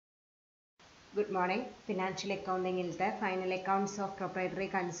Good morning. Financial accounting ഇലത്തെ final accounts of proprietary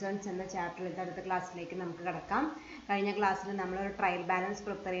concerns എന്ന ചാപ്റ്ററിലത്തെ അടുത്ത ക്ലാസ്സിലേക്ക് നമുക്ക് കടക്കാം. കഴിഞ്ഞ ക്ലാസ്സിൽ നമ്മളൊരു ട്രയൽ ബാലൻസ്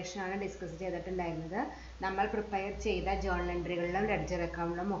പ്രിപ്പറേഷൻ ആണ് ഡിസ്കസ് ചെയ്തിട്ടുണ്ടായിരുന്നത്. നമ്മൾ പ്രിപ്പയർ ചെയ്ത ജേർണൽ എൻട്രികളിലും ലെഡ്ജർ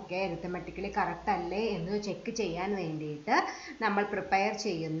അക്കൗണ്ടിലും ഒക്കെ അരിത്തമെറ്റിക്കലി കറക്റ്റ് അല്ലേ എന്ന് ചെക്ക് ചെയ്യാൻ വേണ്ടിയിട്ട് നമ്മൾ പ്രിപ്പയർ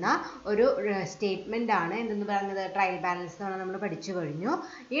ചെയ്യുന്ന ഒരു സ്റ്റേറ്റ്മെൻ്റ് ആണ് എന്തെന്ന് പറയുന്നത് ട്രയൽ ബാലൻസ് എന്ന് പറഞ്ഞാൽ നമ്മൾ പഠിച്ചു കഴിഞ്ഞു.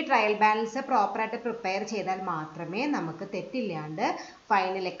 ഈ ട്രയൽ ബാലൻസ് പ്രോപ്പറായിട്ട് പ്രിപ്പയർ ചെയ്താൽ മാത്രമേ നമുക്ക് തെറ്റില്ലാണ്ട്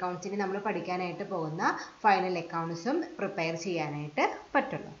ഫൈനൽ അക്കൗണ്ട്സിന് നമ്മൾ പഠിക്കാനായിട്ട് പോകുന്ന ഫൈനൽ അക്കൗണ്ട്സും പ്രിപ്പയർ ചെയ്യാനായിട്ട്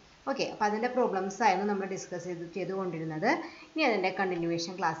പറ്റുള്ളൂ. ഓക്കെ, അപ്പോൾ അതിൻ്റെ പ്രോബ്ലംസ് ആയിരുന്നു നമ്മൾ ഡിസ്കസ് ചെയ്തുകൊണ്ടിരുന്നത്. ഇനി അതിൻ്റെ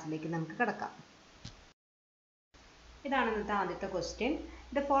കണ്ടിന്യൂവേഷൻ ക്ലാസ്സിലേക്ക് നമുക്ക് കിടക്കാം. ഇതാണ് ഇന്നത്തെ ആദ്യത്തെ question.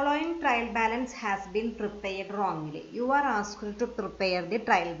 The following trial balance has been prepared wrongly. You are asked to prepare the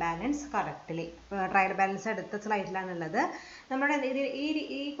trial balance correctly. Trial balance അടുത്ത സ്ലൈഡിലാണുള്ളത്. നമ്മുടെ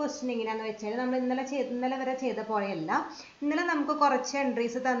ഈ ക്വസ്റ്റ്യൻ എങ്ങനെയാണെന്ന് വെച്ചാൽ നമ്മൾ ഇന്നലെ വരെ ചെയ്ത പോലെയല്ല. ഇന്നലെ നമുക്ക് കുറച്ച്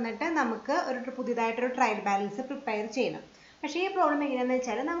എൻട്രീസ് തന്നിട്ട് നമുക്ക് ഒരു പുതിയതായിട്ടൊരു ട്രയൽ ബാലൻസ് പ്രിപ്പയർ ചെയ്യണം. പക്ഷേ ഈ പ്രോബ്ലം എങ്ങനെയാണെന്ന്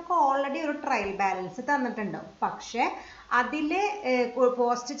വെച്ചാൽ നമുക്ക് ഓൾറെഡി ഒരു ട്രയൽ ബാലൻസ് തന്നിട്ടുണ്ടാവും. പക്ഷേ അതിൽ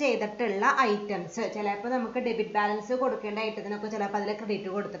പോസ്റ്റ് ചെയ്തിട്ടുള്ള ഐറ്റംസ് ചിലപ്പോൾ നമുക്ക് ഡെബിറ്റ് ബാലൻസ് കൊടുക്കേണ്ട ഐറ്റത്തിനൊക്കെ ചിലപ്പോൾ അതിൽ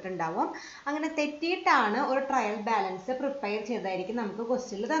ക്രെഡിറ്റ് കൊടുത്തിട്ടുണ്ടാവും. അങ്ങനെ തെറ്റിയിട്ടാണ് ഒരു ട്രയൽ ബാലൻസ് പ്രിപ്പയർ ചെയ്തായിരിക്കും നമുക്ക്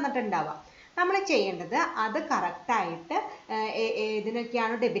ക്വസ്റ്റ്യനിൽ തന്നിട്ടുണ്ടാവുക. നമ്മൾ ചെയ്യേണ്ടത് അത് കറക്റ്റായിട്ട്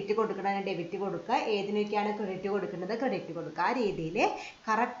ഏതിനൊക്കെയാണ് ഡെബിറ്റ് കൊടുക്കേണ്ടത് ഡെബിറ്റ് കൊടുക്കുക, ഏതിനൊക്കെയാണ് ക്രെഡിറ്റ് കൊടുക്കേണ്ടത് ക്രെഡിറ്റ് കൊടുക്കുക. ആ രീതിയിൽ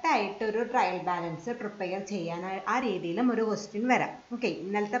കറക്റ്റായിട്ട് ഒരു ട്രയൽ ബാലൻസ് പ്രിപ്പയർ ചെയ്യാൻ ആ രീതിയിലും ഒരു ക്വസ്റ്റ്യൻ വരാം. ഓക്കെ,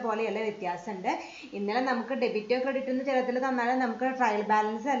 ഇന്നലത്തെ പോലെയല്ല, വ്യത്യാസമുണ്ട്. ഇന്നലെ നമുക്ക് ഡെബിറ്റോ ക്രെഡിറ്റോ എന്ന് ചിലത്തിൽ തന്നാലും നമുക്ക് ട്രയൽ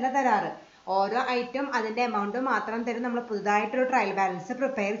ബാലൻസ് അല്ല തരാറ്. ഓരോ ഐറ്റം അതിൻ്റെ എമൗണ്ട് മാത്രം തരും. നമ്മൾ പുതുതായിട്ടൊരു ട്രയൽ ബാലൻസ്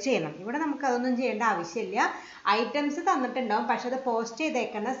പ്രിപ്പയർ ചെയ്യണം. ഇവിടെ നമുക്ക് അതൊന്നും ചെയ്യേണ്ട ആവശ്യമില്ല. ഐറ്റംസ് തന്നിട്ടുണ്ടാവും, പക്ഷെ അത് പോസ്റ്റ്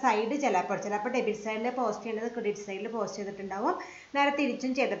ചെയ്തേക്കുന്ന സൈഡ് ചിലപ്പോൾ ഡെബിറ്റ് സൈഡിൽ പോസ്റ്റ് ചെയ്യേണ്ടത് ക്രെഡിറ്റ് സൈഡിൽ പോസ്റ്റ് ചെയ്തിട്ടുണ്ടാവും, നേരെ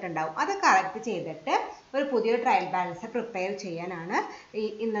തിരിച്ചും ചെയ്തിട്ടുണ്ടാവും. അത് കറക്റ്റ് ചെയ്തിട്ട് ഒരു പുതിയൊരു ട്രയൽ ബാലൻസ് പ്രിപ്പയർ ചെയ്യാനാണ്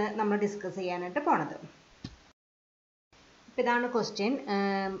ഇന്ന് നമ്മൾ ഡിസ്കസ് ചെയ്യാനായിട്ട് പോണത്. അപ്പോൾ ഇതാണ് ക്വസ്റ്റ്യൻ.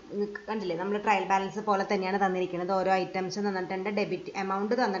 കണ്ടില്ലേ, നമ്മൾ ട്രയൽ ബാലൻസ് പോലെ തന്നെയാണ് തന്നിരിക്കുന്നത്. ഓരോ ഐറ്റംസ് തന്നിട്ടുണ്ട്, ഡെബിറ്റ്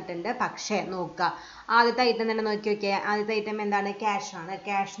എമൗണ്ട് തന്നിട്ടുണ്ട്. പക്ഷേ നോക്കുക, ആദ്യത്തെ ഐറ്റം തന്നെ നോക്കിയൊക്കെ. ആദ്യത്തെ ഐറ്റം എന്താണ്? ക്യാഷ് ആണ്.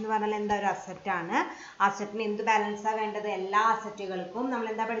 ക്യാഷ് എന്ന് പറഞ്ഞാൽ എന്താ? ഒരു അസറ്റാണ്. അസറ്റിന് എന്ത് ബാലൻസാണ് വേണ്ടത്? എല്ലാ അസറ്റുകൾക്കും നമ്മൾ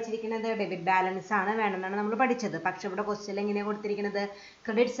എന്താ പഠിച്ചിരിക്കുന്നത്? ഡെബിറ്റ് ബാലൻസ് ആണ് വേണമെന്നാണ് നമ്മൾ പഠിച്ചത്. പക്ഷെ ഇവിടെ ക്വസ്റ്റ്യൻ എങ്ങനെയാണ് കൊടുത്തിരിക്കുന്നത്?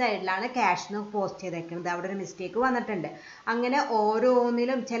 ക്രെഡിറ്റ് സൈഡിലാണ് ക്യാഷ് എന്ന് പോസ്റ്റ് ചെയ്തേക്കുന്നത്. അവിടെ ഒരു മിസ്റ്റേക്ക് വന്നിട്ടുണ്ട്. അങ്ങനെ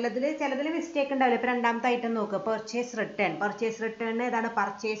ഓരോന്നിലും ചിലതിൽ മിസ്റ്റേക്ക് ഉണ്ടാവില്ല. ഇപ്പോൾ രണ്ടാമത്തെ ഐറ്റം നോക്കുക, പർച്ചേസ് റിട്ടേൺ. പർച്ചേസ് റിട്ടേണിന് ഏതാണ്?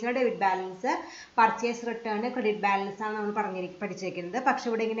 പർച്ചേസിന് debit balance, purchase റിട്ടേണിന് credit balance ആണ് നമ്മൾ പഠിച്ചിരിക്കുന്നത്. പക്ഷെ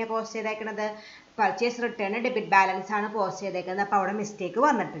ഇവിടെ എങ്ങനെയാണ് പോസ്റ്റ് ചെയ്തേക്കുന്നത്? പർച്ചേസ് റിട്ടേൺ ഡെബിറ്റ് ബാലൻസ് ആണ് പോസ്റ്റ് ചെയ്തേക്കുന്നത്. അപ്പോൾ അവിടെ മിസ്റ്റേക്ക്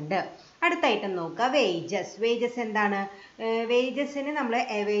വന്നിട്ടുണ്ട്. അടുത്ത ഐറ്റം നോക്കുക, വേജസ്. വേജസ് എന്താണ്? വേജസിന് നമ്മൾ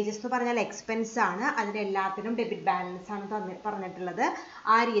വേജസ് എന്ന് പറഞ്ഞാൽ എക്സ്പെൻസ് ആണ്. അതിന് എല്ലാത്തിനും ഡെബിറ്റ് ബാലൻസ് ആണ് പറഞ്ഞിട്ടുള്ളത്.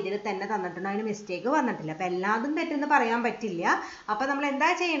 ആ രീതിയിൽ തന്നെ തന്നിട്ടുണ്ട്, അതിന് മിസ്റ്റേക്ക് വന്നിട്ടില്ല. അപ്പോൾ എല്ലാതും തെറ്റെന്ന് പറയാൻ പറ്റില്ല. അപ്പോൾ നമ്മൾ എന്താ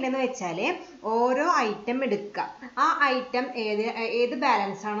ചെയ്യേണ്ടതെന്ന് വെച്ചാൽ ഓരോ ഐറ്റം എടുക്കുക. ആ ഐറ്റം ഏത്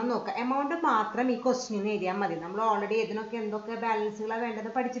ബാലൻസ് ആണോ നോക്കുക. എമൗണ്ട് മാത്രം ഈ ക്വസ്റ്റ്യനിൽ എഴുതിയാൽ മതി. നമ്മൾ ഓൾറെഡി എന്തൊക്കെ ബാലൻസുകളാണ്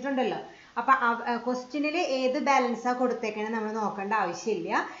വേണ്ടത് പഠിച്ചിട്ടുണ്ടല്ലോ. അപ്പം ക്വസ്റ്റ്യനിൽ ഏത് ബാലൻസാണ് കൊടുത്തേക്കുന്നത് നമ്മൾ നോക്കേണ്ട ആവശ്യമില്ല.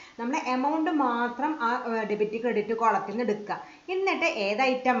 നമ്മൾ എമൗണ്ട് മാത്രം ആ ഡെബിറ്റ് ക്രെഡിറ്റ് കോളത്തിൽ നിന്ന് എടുക്കുക. എന്നിട്ട് ഏത്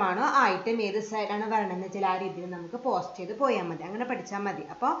ഐറ്റം ആണോ ആ ഐറ്റം ഏത് സൈഡാണ് വരണമെന്ന് വെച്ചാൽ ആ രീതിയിൽ നമുക്ക് പോസ്റ്റ് ചെയ്ത് പോയാൽ മതി. അങ്ങനെ പഠിച്ചാൽ മതി.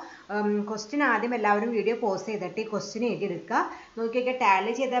 അപ്പോൾ ക്വസ്റ്റ്യൻ ആദ്യം എല്ലാവരും വീഡിയോ പോസ്റ്റ് ചെയ്തിട്ട് ഈ ക്വസ്റ്റ്യൻ എഴുതിയെടുക്കുക. നോക്കിയൊക്കെ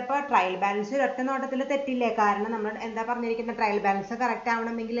ടാലി ചെയ്തപ്പോൾ ട്രയൽ ബാലൻസ് ഒരൊറ്റ നോട്ടത്തിൽ തെറ്റില്ലേ. കാരണം നമ്മൾ എന്താ പറഞ്ഞിരിക്കുന്നത്? ട്രയൽ ബാലൻസ് കറക്റ്റ്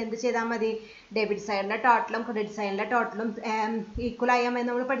ആവണമെങ്കിൽ എന്ത് ചെയ്താൽ മതി? ഡെബിറ്റ് സൈഡിലെ ടോട്ടലും ക്രെഡിറ്റ് സൈഡിലെ ടോട്ടലും ഈക്വൽ ആയാൽ മതി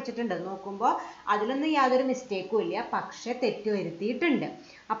നമ്മൾ പഠിച്ചിട്ടുണ്ട്. നോക്കുമ്പോൾ അതിലൊന്നും യാതൊരു മിസ്റ്റേക്കും ഇല്ല, പക്ഷെ തെറ്റ് വരുത്തിയിട്ടുണ്ട്.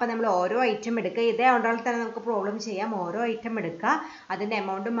 അപ്പം നമ്മൾ ഓരോ ഐറ്റം എടുക്കുക. ഇതേ ഓർഡറിൽ തന്നെ നമുക്ക് പ്രോബ്ലം ചെയ്യാം. ഓരോ ഐറ്റം എടുക്കുക, അതിൻ്റെ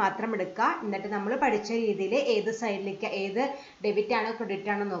എമൗണ്ട് മാത്രം എടുക്കുക. എന്നിട്ട് നമ്മൾ പഠിച്ച രീതിയിൽ ഏത് സൈഡിലേക്ക് ഏത് ഡെബിറ്റ് ആണോ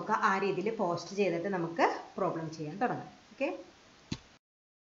ക്രെഡിറ്റ് ആണോ നോക്കുക. ആ രീതിയിൽ പോസ്റ്റ് ചെയ്തിട്ട് നമുക്ക് പ്രോബ്ലം ചെയ്യാൻ തുടങ്ങാം. ഓക്കെ,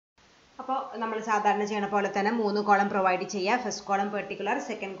 അപ്പോൾ നമ്മൾ സാധാരണ ചെയ്യണ പോലെ തന്നെ 3 കോളം പ്രൊവൈഡ് ചെയ്യുക. First column particular,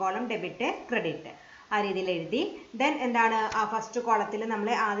 second column debit credit, ആ രീതിയിൽ എഴുതി. ദെൻ എന്താണ്? ആ ഫസ്റ്റ് കോളത്തിൽ നമ്മൾ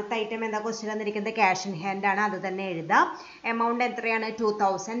ആദ്യത്തെ ഐറ്റം എന്താ ക്വസ്റ്റ്യൻ തന്നിരിക്കുന്നത്? ക്യാഷ് ഇൻ ഹാൻഡ് ആണ്. അത് തന്നെ എഴുതാം. എമൗണ്ട് എത്രയാണ്?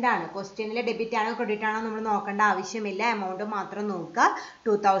 2000 ആണ്. ക്വസ്റ്റ്യനിൽ ഡെബിറ്റ് ആണോ ക്രെഡിറ്റ് ആണോ നമ്മൾ നോക്കേണ്ട ആവശ്യമില്ല. എമൗണ്ട് മാത്രം നോക്കുക.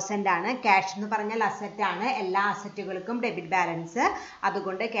 2000 ആണ്. ക്യാഷ് എന്ന് പറഞ്ഞാൽ അസറ്റ് ആണ്. എല്ലാ അസറ്റുകൾക്കും ഡെബിറ്റ് ബാലൻസ്.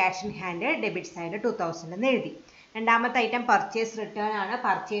 അതുകൊണ്ട് cash in hand debit side 2000 എന്ന് എഴുതി. രണ്ടാമത്തെ ഐറ്റം പർച്ചേസ് റിട്ടേൺ ആണ്.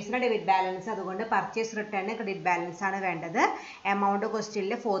 പർച്ചേസിന് ഡെബിറ്റ് ബാലൻസ്, അതുകൊണ്ട് പർച്ചേസ് റിട്ടേണിന് ക്രെഡിറ്റ് ബാലൻസ് ആണ് വേണ്ടത്. എമൗണ്ട്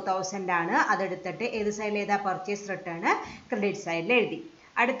ക്വസ്റ്റ്യനിൽ 4000 ആണ്. അതെടുത്തിട്ട് ഏത് സൈഡിൽ എഴുതാ? പർച്ചേസ് റിട്ടേൺ ക്രെഡിറ്റ് സൈഡിൽ എഴുതി.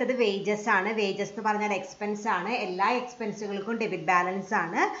 അടുത്തത് വേജസ് ആണ്. വേജസ് എന്ന് പറഞ്ഞാൽ എക്സ്പെൻസ് ആണ്. എല്ലാ എക്സ്പെൻസുകൾക്കും ഡെബിറ്റ് ബാലൻസ്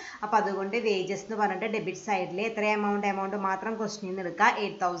ആണ്. അപ്പോൾ അതുകൊണ്ട് വേജസ് എന്ന് പറഞ്ഞിട്ട് ഡെബിറ്റ് സൈഡിൽ എത്ര എമൗണ്ട് മാത്രം ക്വസ്റ്റ്യനിൽ നിന്ന് എടുക്കുക.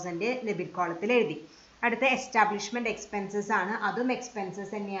 8000 ഡെബിറ്റ് കോളത്തിൽ എഴുതി. അടുത്ത എസ്റ്റാബ്ലിഷ്മെന്റ് എക്സ്പെൻസസ് ആണ്. അതും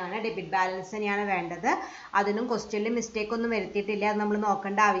എക്സ്പെൻസസ് തന്നെയാണ്, ഡെബിറ്റ് ബാലൻസ് തന്നെയാണ് വേണ്ടത്. അതിനും ക്വസ്റ്റ്യനിൽ മിസ്റ്റേക്ക് ഒന്നും വരുത്തിയിട്ടില്ല, അത് നമ്മൾ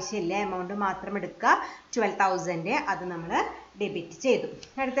നോക്കേണ്ട ആവശ്യമില്ല. എമൗണ്ട് മാത്രം എടുക്കുക, 12,000 അത് നമ്മൾ ഡെബിറ്റ് ചെയ്തു.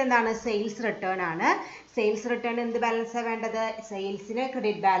 അടുത്ത എന്താണ്? സെയിൽസ് റിട്ടേൺ ആണ്. സെയിൽസ് റിട്ടേൺ എന്ത് ബാലൻസാണ് വേണ്ടത്? സെയിൽസിന്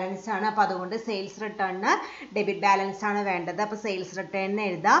ക്രെഡിറ്റ് ബാലൻസ് ആണ്. അപ്പോൾ അതുകൊണ്ട് സെയിൽസ് റിട്ടേണിന് ഡെബിറ്റ് ബാലൻസ് ആണ് വേണ്ടത്. അപ്പോൾ സെയിൽസ് റിട്ടേണിന്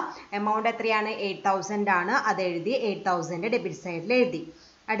എഴുതാം. എമൗണ്ട് എത്രയാണ്? 8,000 ആണ്. അത് എഴുതി 8,000 ഡെബിറ്റ് സൈഡിൽ എഴുതി.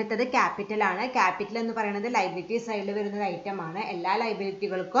 അടുത്തത് ക്യാപിറ്റൽ ആണ്. ക്യാപിറ്റൽ എന്ന് പറയുന്നത് ലൈബിലിറ്റി സൈഡിൽ വരുന്ന ഒരു ഐറ്റം ആണ്. എല്ലാ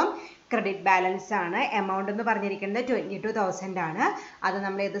ലൈബിലിറ്റികൾക്കും ക്രെഡിറ്റ് ബാലൻസ് ആണ്. എമൗണ്ട് എന്ന് പറഞ്ഞിരിക്കുന്നത് 22,000 ആണ്. അത്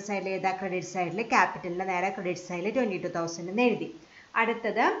നമ്മൾ ഏത് സൈഡിൽ എഴുതാം? ക്രെഡിറ്റ് സൈഡിൽ. ക്യാപിറ്റലിന്റെ നേരെ ക്രെഡിറ്റ് സൈഡിൽ 22,000 എന്ന് എഴുതി.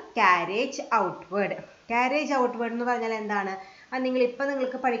 അടുത്തത് ക്യാരേജ് ഔട്ട്വേർഡ്. ക്യാരേജ് ഔട്ട്വേർഡ് എന്ന് പറഞ്ഞാൽ എന്താണ്? അത്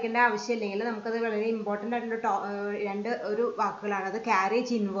നിങ്ങൾക്ക് പഠിക്കേണ്ട ആവശ്യമില്ലെങ്കിൽ നമുക്കത് വളരെ ഇമ്പോർട്ടൻ്റ് ആയിട്ടുള്ള ഒരു വാക്കുകളാണ്. അത്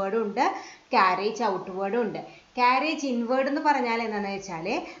ക്യാരേജ് ഇൻവേർഡും ഉണ്ട്, ക്യാരേജ് ഔട്ട്വേർഡും ഉണ്ട്. ക്യാരേജ് ഇൻവേർഡ് എന്ന് പറഞ്ഞാൽ എന്താണെന്ന് വെച്ചാൽ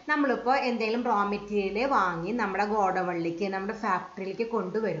നമ്മളിപ്പോൾ എന്തെങ്കിലും റോ മെറ്റീരിയൽ വാങ്ങി നമ്മുടെ ഗോഡൗണിലേക്ക്, നമ്മുടെ ഫാക്ടറിയിലേക്ക്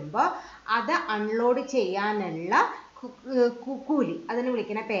കൊണ്ടുവരുമ്പോൾ അത് അൺലോഡ് ചെയ്യാനുള്ള കൂലി, അതിന്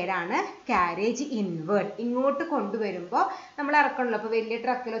വിളിക്കുന്ന പേരാണ് ക്യാരേജ് ഇൻവേർഡ്. ഇങ്ങോട്ട് കൊണ്ടുവരുമ്പോൾ നമ്മൾ ഇറക്കണല്ലോ. അപ്പോൾ വലിയ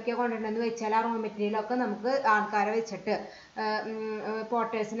ട്രക്കിലൊക്കെ കൊണ്ടുവരണമെന്ന് വെച്ചാൽ ആ റോ മെറ്റീരിയലൊക്കെ നമുക്ക് ആൾക്കാരെ വെച്ചിട്ട്,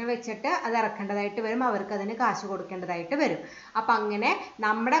 പോർട്ടേഴ്സിനെ വെച്ചിട്ട് അത് ഇറക്കേണ്ടതായിട്ട് വരും. അവർക്ക് അതിന് കാശ് കൊടുക്കേണ്ടതായിട്ട് വരും. അപ്പം അങ്ങനെ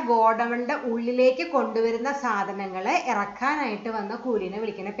നമ്മുടെ ഗോഡൗണിൻ്റെ ഉള്ളിലേക്ക് കൊണ്ടുവരുന്ന സാധനങ്ങൾ ഇറക്കാനായിട്ട് വന്ന കൂലിനെ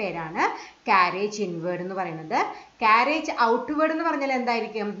വിളിക്കുന്ന പേരാണ് ക്യാരേജ് ഇൻവേർഡ് എന്ന് പറയുന്നത്. ക്യാരേജ് ഔട്ട്വേർഡ് എന്ന് പറഞ്ഞാൽ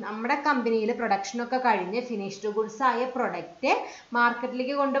എന്തായിരിക്കും? നമ്മുടെ കമ്പനിയിൽ പ്രൊഡക്ഷനൊക്കെ കഴിഞ്ഞ് ഫിനിഷ്ഡ് ഗുഡ്സ് ആയ പ്രൊഡക്റ്റ്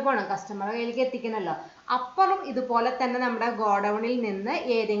മാർക്കറ്റിലേക്ക് കൊണ്ടുപോകണം, കസ്റ്റമറുടെ കയ്യിലേക്ക് എത്തിക്കണമല്ലോ. അപ്പുറം ഇതുപോലെ തന്നെ നമ്മുടെ ഗോഡൗണിൽ നിന്ന്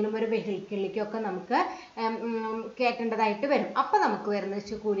ഏതെങ്കിലും ഒരു വെഹിക്കിളിലേക്കൊക്കെ നമുക്ക് കയറ്റേണ്ടതായിട്ട് വരും. അപ്പം നമുക്ക്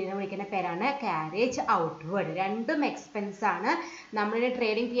വരുന്ന കൂലിനെ വിളിക്കുന്ന പേരാണ് ക്യാരേജ് ഔട്ട്വേർഡ്. രണ്ടും എക്സ്പെൻസ് ആണ്. നമ്മളിനി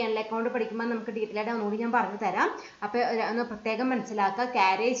ട്രേഡിംഗ് P&L അക്കൗണ്ട് പഠിക്കുമ്പോൾ നമുക്ക് ഡീറ്റെയിൽ ആയിട്ട് ഒന്നുകൂടി ഞാൻ പറഞ്ഞു തരാം. അപ്പോൾ ഒന്ന് പ്രത്യേകം മനസ്സിലാക്കുക.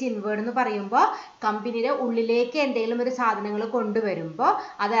 ക്യാരേജ് ഇൻവേർഡ് എന്ന് പറയുമ്പോൾ കമ്പനിയുടെ ഉള്ളിലേക്ക് എന്തെങ്കിലും ഒരു സാധനങ്ങൾ കൊണ്ടുവരുമ്പോൾ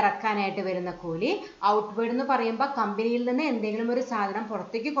അത് ഇറക്കാനായിട്ട് വരുന്ന കൂലി. ഔട്ട്വേർഡ് എന്ന് പറയുമ്പോൾ കമ്പനിയിൽ നിന്ന് എന്തെങ്കിലും ഒരു സാധനം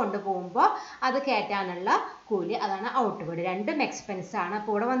പുറത്തേക്ക് കൊണ്ടുപോകുമ്പോൾ അത് കയറ്റാനുള്ള കൂലി, അതാണ് ഔട്ട്വേർഡ്. രണ്ടും എക്സ്പെൻസ് ആണ്.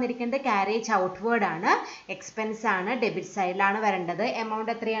 അപ്പോൾ ഇവിടെ വന്നിരിക്കുന്നത് ക്യാരേജ് ഔട്ട്വേർഡ് ആണ്, എക്സ്പെൻസ് ആണ്, ഡെബിറ്റ് സൈഡിലാണ് വരേണ്ടത്.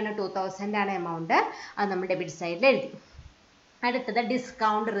 എമൗണ്ട് എത്രയാണ്? 2,000 ആണ് എമൗണ്ട്. അത് നമ്മൾ ഡെബിറ്റ് സൈഡിൽ എഴുതി. അടുത്തത്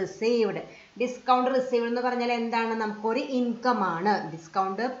ഡിസ്കൗണ്ട് റിസീവ്ഡ്. ഡിസ്കൗണ്ട് റിസീവ്ഡ് എന്ന് പറഞ്ഞാൽ എന്താണ്? നമുക്കൊരു ഇൻകം ആണ്.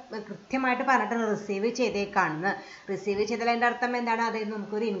 ഡിസ്കൗണ്ട് കൃത്യമായിട്ട് പറഞ്ഞിട്ട് റിസീവ് ചെയ്തേക്കാണെന്ന്. റിസീവ് ചെയ്തതിൻ്റെ അർത്ഥം എന്താണ്? അതായത്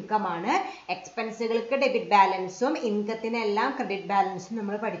നമുക്കൊരു ഇൻകം ആണ്. എക്സ്പെൻസുകൾക്ക് ഡെബിറ്റ് ബാലൻസും ഇൻകത്തിനെല്ലാം ക്രെഡിറ്റ് ബാലൻസും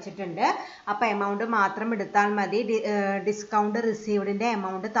നമ്മൾ പഠിച്ചിട്ടുണ്ട്. അപ്പോൾ എമൗണ്ട് മാത്രം എടുത്താൽ മതി. ഡിസ്കൗണ്ട് റിസീവ്ഡിൻ്റെ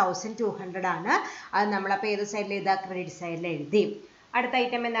എമൗണ്ട് 1,200 ആണ്. അത് നമ്മളപ്പോൾ ഏത് സൈഡിൽ എഴുതാം? ക്രെഡിറ്റ് സൈഡിൽ എഴുതി. അടുത്ത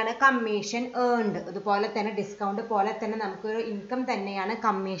ഐറ്റം എന്താണ്? Commission earned. അതുപോലെ തന്നെ ഡിസ്കൗണ്ട് പോലെ തന്നെ നമുക്കൊരു ഇൻകം തന്നെയാണ്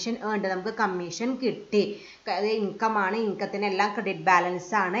കമ്മീഷൻ ഏൺഡ്. നമുക്ക് കമ്മീഷൻ കിട്ടി, അത് ഇൻകം ആണ്. ഇൻകത്തിനെല്ലാം ക്രെഡിറ്റ്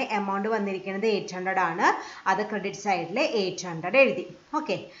ബാലൻസ് ആണ്. എമൗണ്ട് വന്നിരിക്കുന്നത് 800 ആണ്. അത് ക്രെഡിറ്റ് സൈഡിൽ 800 എഴുതി.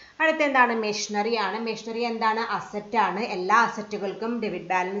 ഓക്കെ. അടുത്ത എന്താണ്? മെഷീനറി ആണ്. മെഷീനറി എന്താണ്? അസറ്റ് ആണ്. എല്ലാ അസറ്റുകൾക്കും ഡെബിറ്റ്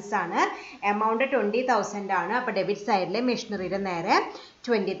ബാലൻസ് ആണ്. എമൗണ്ട് 20,000 ആണ്. അപ്പോൾ ഡെബിറ്റ് സൈഡിൽ മെഷീനറിയുടെ നേരെ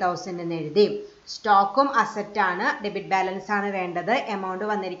 20,000 എന്ന് എഴുതി. സ്റ്റോക്കും അസറ്റ് ആണ്, ഡെബിറ്റ് ബാലൻസ് ആണ് വേണ്ടത്. എമൗണ്ട്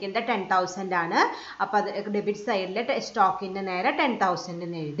വന്നിരിക്കുന്നത് 10,000 ആണ്. അപ്പോൾ അത് ഡെബിറ്റ് സൈഡിൽ സ്റ്റോക്കിൻ്റെ നേരെ 10,000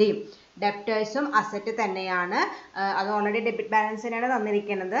 എന്ന് എഴുതി. ഡെപ്റ്റേഴ്സും അസറ്റ് തന്നെയാണ്. അത് ഓൾറെഡി ഡെബിറ്റ് ബാലൻസ് തന്നെയാണ്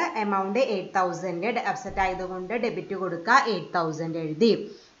തന്നിരിക്കുന്നത്. എമൗണ്ട് 8,000. അസറ്റ് ആയതുകൊണ്ട് ഡെബിറ്റ് കൊടുക്കുക, 8,000 എഴുതി.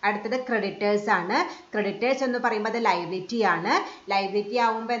 അടുത്തത് ക്രെഡിറ്റേഴ്സ് ആണ്. ക്രെഡിറ്റേഴ്സ് എന്ന് പറയുമ്പോൾ അത് ലൈബിലിറ്റി ആണ്. ലൈബിലിറ്റി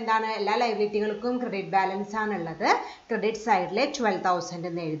ആവുമ്പോൾ എന്താണ്? എല്ലാ ലൈബിലിറ്റികൾക്കും ക്രെഡിറ്റ് ബാലൻസ് ആണുള്ളത്. ക്രെഡിറ്റ് സൈഡിൽ 12,000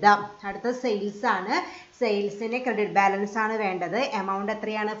 എന്ന് എഴുതാം. അടുത്തത് സെയിൽസ് ആണ്. സെയിൽസിന് ക്രെഡിറ്റ് ബാലൻസ് ആണ് വേണ്ടത്. എമൗണ്ട്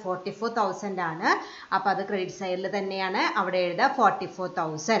എത്രയാണ്? 44,000 ആണ്. അപ്പോൾ അത് ക്രെഡിറ്റ് സൈഡിൽ തന്നെയാണ്, അവിടെ എഴുതുക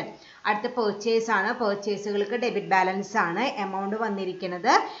 44,000. അടുത്ത പെർച്ചേസ് ആണ്. പെർച്ചേസുകൾക്ക് ഡെബിറ്റ് ബാലൻസ് ആണ്. എമൗണ്ട്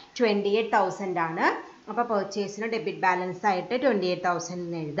വന്നിരിക്കുന്നത് 28,000 ആണ്. അപ്പോൾ പെർച്ചേസിന് ഡെബിറ്റ് ബാലൻസ് ആയിട്ട് 28,000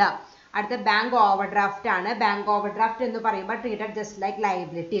 എന്ന് എഴുതാം. അടുത്ത ബാങ്ക് ഓവർഡ്രാഫ്റ്റ് ആണ്. ബാങ്ക് ഓവർഡ്രാഫ്റ്റ് എന്ന് പറയുമ്പോൾ treated just like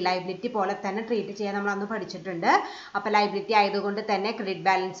liability. Liability പോലെ തന്നെ ട്രീറ്റ് ചെയ്യാൻ നമ്മൾ അന്ന് പഠിച്ചിട്ടുണ്ട്. അപ്പോൾ ലൈബിലിറ്റി ആയതുകൊണ്ട് തന്നെ ക്രെഡിറ്റ്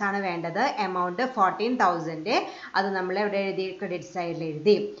ബാലൻസ് ആണ് വേണ്ടത്. എമൗണ്ട് 14,000. അത് നമ്മൾ ഇവിടെ എഴുതി, ക്രെഡിറ്റ് സൈഡിൽ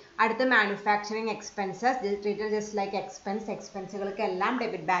എഴുതി. അടുത്ത manufacturing expenses, treated just like expense. എക്സ്പെൻസുകൾക്ക് എല്ലാം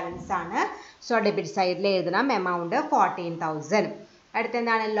ഡെബിറ്റ് ബാലൻസ് ആണ്. സോ ഡെബിറ്റ് സൈഡിൽ എഴുതണം. എമൗണ്ട് 14,000. അടുത്ത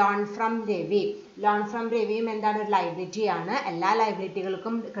എന്താണ്? Loan from Ravi. Loan from രവിയും എന്താണ്? ഒരു ലൈബിലിറ്റി ആണ്. എല്ലാ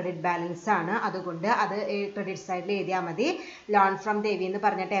ലൈബിലിറ്റികൾക്കും ക്രെഡിറ്റ് ബാലൻസ് ആണ്. അതുകൊണ്ട് അത് ക്രെഡിറ്റ് സൈഡിൽ എഴുതിയാൽ മതി. ലോൺ ഫ്രം രവി എന്ന്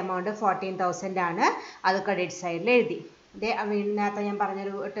പറഞ്ഞിട്ട് എമൗണ്ട് 14,000 ആണ്. അത് ക്രെഡിറ്റ് സൈഡിൽ എഴുതി. ഇതിനകത്ത് ഞാൻ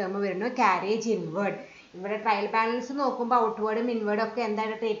പറഞ്ഞൊരു ടേം വരുന്നു, ക്യാരേജ് ഇൻവേർഡ്. ഇവിടെ ട്രയൽ ബാലൻസ് നോക്കുമ്പോൾ ഔട്ട്വേർഡും ഇൻവേർഡും ഒക്കെ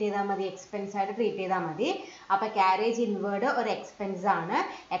എന്തായിട്ട് ട്രീറ്റ് ചെയ്താൽ മതി, എക്സ്പെൻസ് ആയിട്ട് ട്രീറ്റ് ചെയ്താൽ മതി. അപ്പോൾ ക്യാരേജ് ഇൻവേർഡ് ഒരു എക്സ്പെൻസ് ആണ്.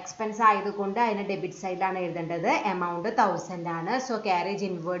 എക്സ്പെൻസ് ആയതുകൊണ്ട് അതിന് ഡെബിറ്റ് സൈഡിലാണ് എഴുതേണ്ടത്. എമൗണ്ട് 1000 ആണ്. സോ ക്യാരേജ്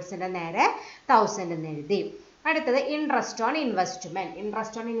ഇൻവേർഡ്സിന്റെ നേരെ 1000 എന്ന് എഴുതി. അടുത്തത് interest on investment.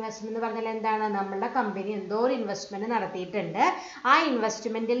 Interest on investment എന്ന് പറഞ്ഞാൽ എന്താണ്? നമ്മളുടെ കമ്പനി എന്തോ ഒരു ഇൻവെസ്റ്റ്മെന്റ് നടത്തിയിട്ടുണ്ട്, ആ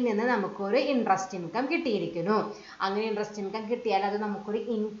ഇൻവെസ്റ്റ്മെന്റിൽ നിന്ന് നമുക്കൊരു ഇൻട്രസ്റ്റ് ഇൻകം കിട്ടിയിരിക്കുന്നു. അങ്ങനെ ഇൻട്രസ്റ്റ് ഇൻകം കിട്ടിയാൽ അത് നമുക്കൊരു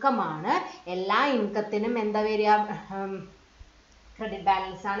ഇൻകം ആണ്. എല്ലാ ഇൻകത്തിനും എന്താ വരിക? ക്രെഡിറ്റ്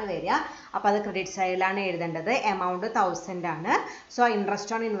ബാലൻസ് ആണ് വരിക. അപ്പോൾ അത് ക്രെഡിറ്റ് സൈഡിലാണ് എഴുതേണ്ടത്. എമൗണ്ട് 1000 ആണ്. സോ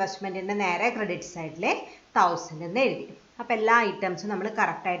ഇൻട്രസ്റ്റ് ഓൺ ഇൻവെസ്റ്റ്മെന്റിന്റെ നേരെ ക്രെഡിറ്റ് സൈഡിൽ 1000 എന്ന് എഴുതി. അപ്പോൾ എല്ലാ ഐറ്റംസും നമ്മൾ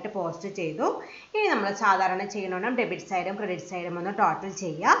കറക്റ്റായിട്ട് പോസ്റ്റ് ചെയ്തു. ഇനി നമ്മൾ സാധാരണ ചെയ്യണം, ഡെബിറ്റ് സൈഡും ക്രെഡിറ്റ് സൈഡും ഒന്ന് ടോട്ടൽ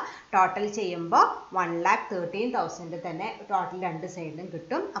ചെയ്യുക. ടോട്ടൽ ചെയ്യുമ്പോൾ 1,13,000 തന്നെ ടോട്ടൽ രണ്ട് സൈഡിലും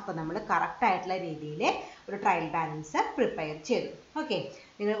കിട്ടും. അപ്പോൾ നമ്മൾ കറക്റ്റായിട്ടുള്ള രീതിയിൽ ഒരു ട്രയൽ ബാലൻസ് പ്രിപ്പയർ ചെയ്തു. ഓക്കെ,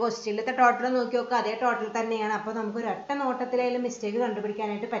 നിങ്ങൾ ക്വസ്റ്റ്യനിലത്തെ ടോട്ടൽ നോക്കി നോക്കുക, അതേ ടോട്ടൽ തന്നെയാണ്. അപ്പോൾ നമുക്ക് ഒരൊറ്റ നോട്ടത്തിലായാലും മിസ്റ്റേക്ക്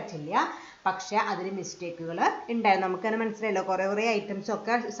കണ്ടുപിടിക്കാനായിട്ട് പറ്റില്ല. പക്ഷെ അതിൽ മിസ്റ്റേക്കുകൾ ഉണ്ടായിരുന്നു. നമുക്ക് തന്നെ മനസ്സിലായല്ലോ, കുറേ ഐറ്റംസ്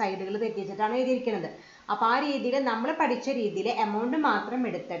ഒക്കെ സൈഡുകൾ തെറ്റിച്ചിട്ടാണ് എഴുതിയിരിക്കുന്നത്. അപ്പോൾ ആ രീതിയിൽ നമ്മൾ പഠിച്ച രീതിയിൽ എമൗണ്ട് മാത്രം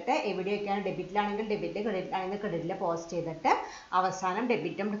എടുത്തിട്ട് എവിടെയൊക്കെയാണ് ഡെബിറ്റിലാണെങ്കിൽ ഡെബിറ്റ്, ക്രെഡിറ്റിലാണെങ്കിൽ ക്രെഡിറ്റിൽ പോസ്റ്റ് ചെയ്തിട്ട് അവസാനം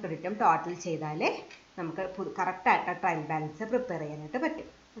ഡെബിറ്റും ക്രെഡിറ്റും ടോട്ടൽ ചെയ്താൽ നമുക്ക് കറക്റ്റായിട്ട് ട്രയൽ ബാലൻസ് പ്രിപ്പയർ ചെയ്യാനായിട്ട് പറ്റും.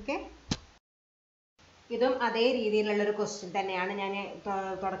 ഓക്കെ, ഇതും അതേ രീതിയിലുള്ള ഒരു ക്വസ്റ്റ്യൻ തന്നെയാണ്. ഞാൻ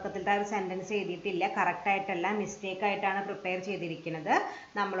തുടക്കത്തിലത്തെ ഒരു സെൻറ്റൻസ് എഴുതിയിട്ടില്ല, കറക്റ്റായിട്ടല്ല, മിസ്റ്റേക്ക് ആയിട്ടാണ് പ്രിപ്പയർ ചെയ്തിരിക്കുന്നത്.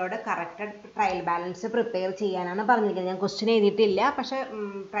 നമ്മളോട് കറക്റ്റ് ട്രയൽ ബാലൻസ് പ്രിപ്പയർ ചെയ്യാനാണ് പറഞ്ഞിരിക്കുന്നത്. ഞാൻ ക്വസ്റ്റ്യൻ എഴുതിയിട്ടില്ല, പക്ഷേ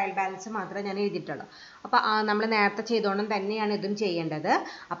ട്രയൽ ബാലൻസ് മാത്രമേ ഞാൻ എഴുതിയിട്ടുള്ളൂ. അപ്പോൾ നമ്മൾ നേരത്തെ ചെയ്തോണം തന്നെയാണ് ഇതും ചെയ്യേണ്ടത്.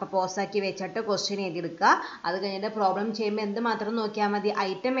 അപ്പോൾ പോസാക്കി വെച്ചിട്ട് ക്വസ്റ്റ്യൻ എഴുതിയെടുക്കുക. അത് കഴിഞ്ഞിട്ട് പ്രോബ്ലം ചെയ്യുമ്പോൾ എന്ത് മാത്രം നോക്കിയാൽ മതി?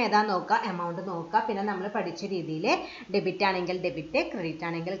 ഐറ്റം ഏതാ നോക്കുക, എമൗണ്ട് നോക്കുക, പിന്നെ നമ്മൾ പഠിച്ച രീതിയിൽ ഡെബിറ്റ് ആണെങ്കിൽ ഡെബിറ്റ്, ക്രെഡിറ്റ്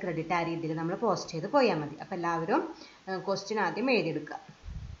ആണെങ്കിൽ ക്രെഡിറ്റ്, ആ രീതിയിൽ നമ്മൾ പോസ്റ്റ് ചെയ്ത് പോയാൽ മതി. അപ്പോൾ എല്ലാവരും ക്വസ്റ്റ്യൻ ആദ്യം എഴുതിയെടുക്കുക.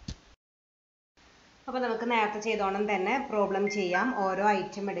 അപ്പോൾ നമുക്ക് നേരത്തെ ചെയ്തോണം തന്നെ പ്രോബ്ലം ചെയ്യാം. ഓരോ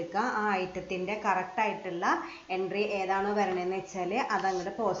ഐറ്റം എടുക്കുക, ആ ഐറ്റത്തിൻ്റെ കറക്റ്റായിട്ടുള്ള എൻട്രി ഏതാണോ വരണതെന്ന് വെച്ചാൽ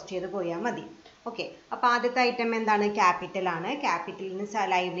അതങ്ങോട്ട് പോസ്റ്റ് ചെയ്ത് പോയാൽ മതി. ഓക്കെ, അപ്പോൾ ആദ്യത്തെ ഐറ്റം എന്താണ്? ക്യാപിറ്റൽ ആണ്. ക്യാപിറ്റലിന്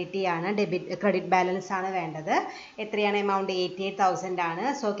ലയബിലിറ്റി ആണ്, ക്രെഡിറ്റ് ബാലൻസ് ആണ് വേണ്ടത്. എത്രയാണ് എമൗണ്ട്? 88,000 ആണ്.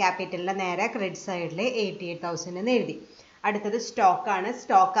 സോ ക്യാപിറ്റലിൻ്റെ നേരെ ക്രെഡിറ്റ് സൈഡിൽ 88,000 എന്ന് എഴുതി. അടുത്തത് സ്റ്റോക്ക് ആണ്.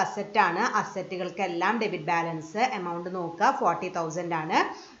 സ്റ്റോക്ക് അസറ്റ് ആണ്. അസറ്റുകൾക്കെല്ലാം ഡെബിറ്റ് ബാലൻസ് എമൗണ്ട് നോക്കുക, 40,000 ആണ്.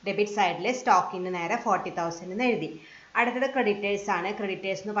 ഡെബിറ്റ് സൈഡിൽ സ്റ്റോക്കിന് നേരെ 40,000 എന്ന് എഴുതി. അടുത്തത് ക്രെഡിറ്റേഴ്സ് ആണ്.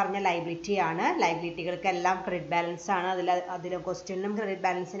 ക്രെഡിറ്റേഴ്സ് എന്ന് പറഞ്ഞ ലൈബിലിറ്റി ആണ്. ലൈബിലിറ്റികൾക്കെല്ലാം ക്രെഡിറ്റ് ബാലൻസ് ആണ്. അതിൽ ക്വസ്റ്റ്യനിലും ക്രെഡിറ്റ്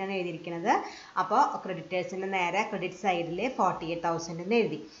ബാലൻസിനാണ് എഴുതിയിരിക്കുന്നത്. അപ്പോൾ ക്രെഡിറ്റേഴ്സിന് നേരെ ക്രെഡിറ്റ് സൈഡിൽ 48,000 എന്ന്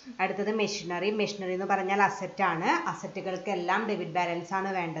എഴുതി. അടുത്തത് മെഷീനറി. മെഷീനറി എന്ന് പറഞ്ഞാൽ അസറ്റ് ആണ്. അസറ്റുകൾക്കെല്ലാം ഡെബിറ്റ് ബാലൻസ്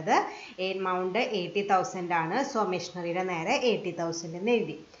ആണ് വേണ്ടത്. എമൗണ്ട് 80,000 ആണ്. സോ മെഷീനറിയുടെ നേരെ 80,000 എന്ന്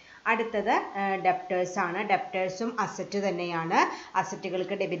എഴുതി. അടുത്തത് ഡെപ്റ്റേഴ്സ് ആണ്. ഡെപ്റ്റേഴ്സും അസറ്റ് തന്നെയാണ്.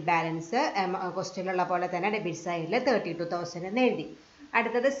 അസറ്റുകൾക്ക് ഡെബിറ്റ് ബാലൻസ് ക്വസ്റ്റ്യനിലുള്ള പോലെ തന്നെ ഡെബിറ്റ് സൈഡിൽ 32,000 എന്ന് എഴുതി.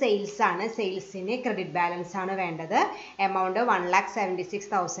 അടുത്തത് സെയിൽസ് ആണ്. സെയിൽസിന് ക്രെഡിറ്റ് ബാലൻസ് ആണ് വേണ്ടത്. എമൗണ്ട്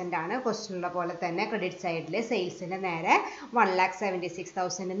 1,76,000 ആണ്. ക്വസ്റ്റ്യനിലുള്ള പോലെ തന്നെ ക്രെഡിറ്റ് സൈഡിൽ സെയിൽസിന് നേരെ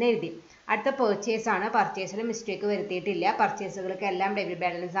 1,76,000 എന്ന് എഴുതി. അടുത്ത പെർച്ചേസ് ആണ്. പർച്ചേസിൽ മിസ്റ്റേക്ക് വരുത്തിയിട്ടില്ല. പർച്ചേസുകൾക്ക് എല്ലാം ഡെബിറ്റ്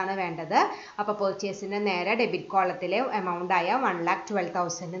ബാലൻസ് ആണ് വേണ്ടത്. അപ്പോൾ പെർച്ചേസിന് നേരെ ഡെബിറ്റ് കോളത്തിലെ എമൗണ്ട് ആയ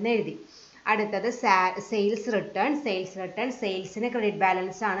 1,12,000 എന്ന് എഴുതി. അടുത്തത് സെയിൽസ് റിട്ടേൺ. സെയിൽസിന് ക്രെഡിറ്റ്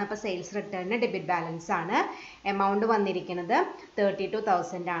ബാലൻസ് ആണ്. അപ്പോൾ സെയിൽസ് റിട്ടേണിന് ഡെബിറ്റ് ബാലൻസ് ആണ്. എമൗണ്ട് വന്നിരിക്കുന്നത്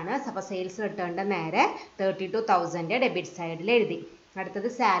 32,000 ആണ്. അപ്പോൾ സെയിൽസ് റിട്ടേണിൻ്റെ നേരെ 32,000 ഡെബിറ്റ് സൈഡിൽ എഴുതി. അടുത്തത്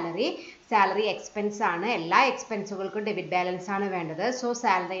സാലറി എക്സ്പെൻസ് ആണ്. എല്ലാ എക്സ്പെൻസുകൾക്കും ഡെബിറ്റ് ബാലൻസ് ആണ് വേണ്ടത്. സോ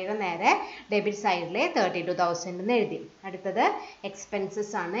സാലറിയുടെ നേരെ ഡെബിറ്റ് സൈഡിൽ 32,000 എന്ന് എഴുതി. അടുത്തത്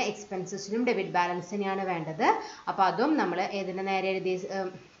എക്സ്പെൻസസ് ആണ്. എക്സ്പെൻസസിനും ഡെബിറ്റ് ബാലൻസ് തന്നെയാണ് വേണ്ടത്. അപ്പോൾ അതും നമ്മൾ ഏതിൻ്റെ നേരെ എഴുതി?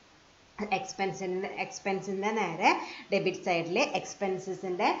 എക്സ്പെൻസിൻ്റെ നേരെ ഡെബിറ്റ് സൈഡിൽ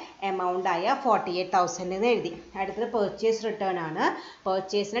എക്സ്പെൻസസിൻ്റെ എമൗണ്ട് ആയ 48,000 എന്ന് എഴുതി. അടുത്തത് പെർച്ചേസ് റിട്ടേൺ ആണ്.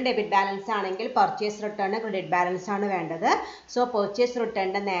 പെർച്ചേസിന് ഡെബിറ്റ് ബാലൻസ് ആണെങ്കിൽ പർച്ചേസ് റിട്ടേൺ ക്രെഡിറ്റ് ബാലൻസ് ആണ് വേണ്ടത്. സോ പെർച്ചേസ്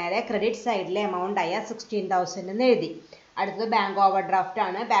റിട്ടേണിൻ്റെ നേരെ ക്രെഡിറ്റ് സൈഡിലെ എമൗണ്ട് ആയ 16,000 എന്ന് എഴുതി. അടുത്തത് ബാങ്ക് ഓവർ ഡ്രാഫ്റ്റ്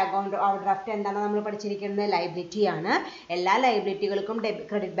ആണ്. ബാങ്ക് ഓവർ ഡ്രാഫ്റ്റ് എന്താണ് നമ്മൾ പഠിച്ചിരിക്കുന്നത്? ലൈബിലിറ്റി ആണ്. എല്ലാ ലൈബിലിറ്റികൾക്കും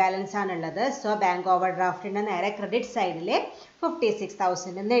ക്രെഡിറ്റ് ബാലൻസ് ആണുള്ളത്. സോ ബാങ്ക് ഓവർ ഡ്രാഫ്റ്റിൻ്റെ നേരെ ക്രെഡിറ്റ് സൈഡിൽ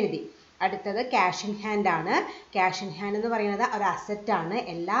 56,000 എന്ന് എഴുതി. അടുത്തത് ക്യാഷ് ഇൻ ഹാൻഡ് ആണ്. ക്യാഷ് ഇൻ ഹാൻഡ് എന്ന് പറയുന്നത് ഒരു അസറ്റ് ആണ്.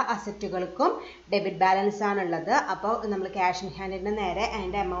 എല്ലാ അസറ്റുകൾക്കും ഡെബിറ്റ് ബാലൻസ് ആണുള്ളത്. അപ്പോൾ നമ്മൾ ക്യാഷ് ഇൻ ഹാൻഡിൻ്റെ നേരെ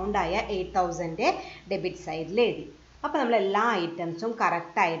അതിൻ്റെ എമൗണ്ട് ആയ 8,000 ഡെബിറ്റ് സൈഡിൽ എഴുതി. അപ്പോൾ നമ്മൾ എല്ലാ ഐറ്റംസും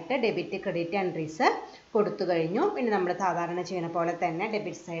കറക്റ്റായിട്ട് ഡെബിറ്റ് ക്രെഡിറ്റ് എൻട്രീസ് കൊടുത്തു കഴിഞ്ഞു. പിന്നെ നമ്മൾ സാധാരണ ചെയ്യുന്ന പോലെ തന്നെ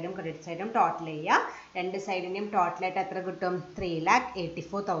ഡെബിറ്റ് സൈഡും ക്രെഡിറ്റ് സൈഡും ടോട്ടൽ ചെയ്യുക. രണ്ട് സൈഡിൻ്റെയും ടോട്ടലായിട്ട് എത്ര കിട്ടും?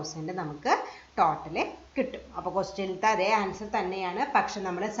 3,84,000 നമുക്ക് ടോട്ടൽ കിട്ടും. അപ്പോൾ ക്വസ്റ്റ്യനിലത്തെ അതേ ആൻസർ തന്നെയാണ്. പക്ഷെ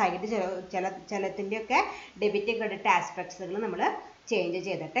നമ്മൾ സൈഡ് ചിലത്തിൻ്റെയൊക്കെ ഡെബിറ്റ് ക്രെഡിറ്റ് ആസ്പെക്ട്സുകൾ നമ്മൾ ചേഞ്ച്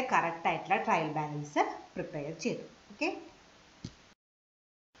ചെയ്തിട്ട് കറക്റ്റ് ആയിട്ടുള്ള ട്രയൽ ബാലൻസ് പ്രിപ്പയർ ചെയ്തു. ഓക്കെ,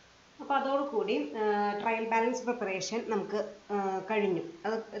 അപ്പോൾ അതോടുകൂടി ട്രയൽ ബാലൻസ് പ്രിപ്പറേഷൻ നമുക്ക് കഴിഞ്ഞു.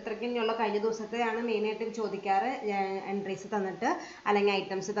 അത് ഇത്രയ്ക്കുള്ള കഴിഞ്ഞ ദിവസത്തെയാണ് മെയിനായിട്ടും ചോദിക്കാറ്. എൻട്രീസ് തന്നിട്ട് അല്ലെങ്കിൽ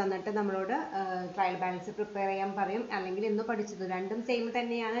ഐറ്റംസ് തന്നിട്ട് നമ്മളോട് ട്രയൽ ബാലൻസ് പ്രിപ്പയർ ചെയ്യാൻ പറയും. അല്ലെങ്കിൽ ഇന്ന് പഠിച്ചത് രണ്ടും സെയിം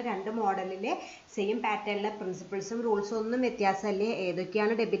തന്നെയാണ്. രണ്ട് മോഡലിലെ സെയിം പാറ്റേണിലെ പ്രിൻസിപ്പിൾസും റൂൾസും ഒന്നും വ്യത്യാസമല്ലേ.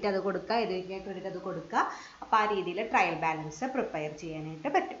 ഏതൊക്കെയാണ് ഡെബിറ്റ് അത് കൊടുക്കുക, ഏതൊക്കെയാണ് ക്രെഡിറ്റ് അത് കൊടുക്കുക. അപ്പോൾ ആ രീതിയിൽ ട്രയൽ ബാലൻസ് പ്രിപ്പയർ ചെയ്യാനായിട്ട്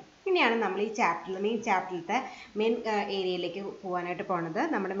പറ്റും. ഇനിയാണ് നമ്മൾ ഈ മെയിൻ ചാപ്റ്ററിലത്തെ മെയിൻ ഏരിയയിലേക്ക് പോകാനായിട്ട് പോണത്.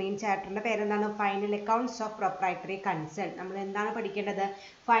 നമ്മുടെ മെയിൻ ചാപ്റ്ററിൻ്റെ പേരെന്താണ്? Final accounts of proprietary concern. നമ്മൾ എന്താണ് പഠിക്കേണ്ടത്?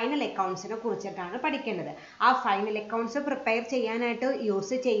 ഫൈനൽ അക്കൗണ്ട്സിനെ കുറിച്ചിട്ടാണ് പഠിക്കേണ്ടത്. ആ ഫൈനൽ അക്കൗണ്ട്സ് പ്രിപ്പയർ ചെയ്യാനായിട്ട്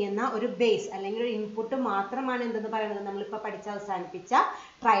യൂസ് ചെയ്യുന്ന ഒരു ബേസ് അല്ലെങ്കിൽ ഒരു ഇൻപുട്ട് മാത്രമാണ് എന്തെന്ന് പറയുന്നത്, നമ്മളിപ്പോൾ അവസാനിപ്പിച്ച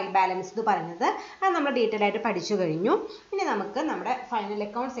ട്രയൽ ബാലൻസ് എന്ന് പറയുന്നത്. അത് നമ്മൾ ഡീറ്റെയിൽ ആയിട്ട് പഠിച്ചു കഴിഞ്ഞു. ഇനി നമുക്ക് നമ്മുടെ ഫൈനൽ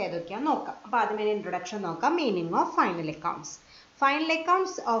അക്കൗണ്ട്സ് ഏതൊക്കെയാണെന്ന് നോക്കാം. അപ്പോൾ ആദ്യമേ ഇൻട്രൊഡക്ഷൻ നോക്കാം. Meaning of final accounts. Final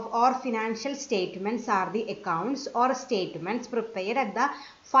accounts of or financial statements are the accounts or statements prepared at the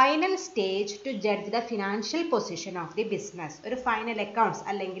final stage to judge the financial position of the business. ഒരു final accounts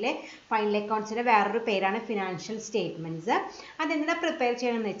അല്ലെങ്കിൽ final അക്കൗണ്ട്സിൻ്റെ വേറൊരു പേരാണ് financial statements. അതെന്തിനാ prepare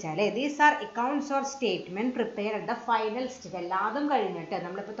ചെയ്യണമെന്ന് വെച്ചാൽ these are accounts or statement prepare at the final stage. എല്ലാതും കഴിഞ്ഞിട്ട്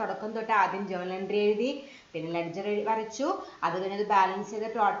നമ്മളിപ്പോൾ തുടക്കം തൊട്ട് ആദ്യം ജേർണൽ എൻട്രി എഴുതി, പിന്നെ ലെഡ്ജർ വരച്ചു, അത് കഴിഞ്ഞത് ബാലൻസ് ചെയ്ത്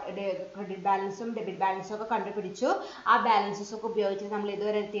ക്രെഡിറ്റ് ബാലൻസും ഡെബിറ്റ് ബാലൻസും ഒക്കെ കണ്ടുപിടിച്ചു. ആ ബാലൻസസ് ഒക്കെ ഉപയോഗിച്ച് നമ്മൾ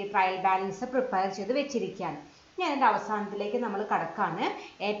ഇതുവരെ എത്തിയ ട്രയൽ ബാലൻസ് പ്രിപ്പയർ ചെയ്ത് വെച്ചിരിക്കുകയാണ്. ഇനി അതിൻ്റെ അവസാനത്തിലേക്ക് നമ്മൾ കടക്കാണ്.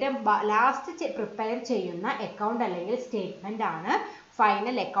 ഏറ്റവും ലാസ്റ്റ് പ്രിപ്പയർ ചെയ്യുന്ന അക്കൗണ്ട് അല്ലെങ്കിൽ സ്റ്റേറ്റ്മെൻ്റ് ആണ്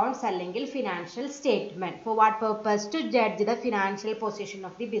ഫൈനൽ അക്കൗണ്ട്സ് അല്ലെങ്കിൽ financial statement. Four what purpose? To judge the financial position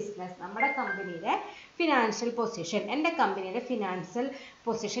of the business. നമ്മുടെ കമ്പനിയുടെ ഫിനാൻഷ്യൽ പൊസിഷൻ, എൻ്റെ കമ്പനിയുടെ ഫിനാൻഷ്യൽ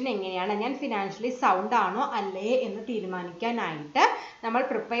പൊസിഷൻ എങ്ങനെയാണ്, ഞാൻ ഫിനാൻഷ്യലി സൗണ്ട് ആണോ അല്ലേ എന്ന് തീരുമാനിക്കാനായിട്ട് നമ്മൾ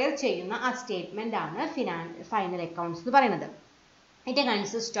പ്രിപ്പയർ ചെയ്യുന്ന ആ സ്റ്റേറ്റ്മെൻ്റ് ആണ് ഫൈനൽ അക്കൗണ്ട്സ് എന്ന് പറയുന്നത്. It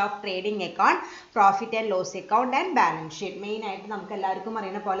consists of trading account, profit and loss account and balance sheet. Main ആയിട്ട് നമുക്ക് എല്ലാവർക്കും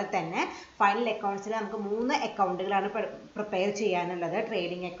അറിയുന്ന പോലെ തന്നെ ഫൈനൽ അക്കൗണ്ട്സിൽ നമുക്ക് 3 അക്കൗണ്ടുകളാണ് പ്രിപ്പയർ ചെയ്യാനുള്ളത്.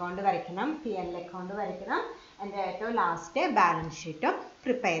 ട്രേഡിംഗ് അക്കൗണ്ട് വരയ്ക്കണം, P&L അക്കൗണ്ട് വരയ്ക്കണം, and ഏറ്റവും ലാസ്റ്റ് ബാലൻസ് ഷീറ്റും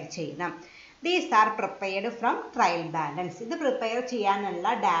പ്രിപ്പയർ ചെയ്യണം. These are prepared from trial balance. ഇത് പ്രിപ്പയർ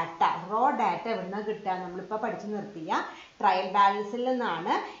ചെയ്യാനുള്ള ഡാറ്റ, റോ ഡാറ്റ എവിടുന്ന് കിട്ടുക? നമ്മളിപ്പോൾ പഠിച്ചു നിർത്തിയ ട്രയൽ ബാലൻസിൽ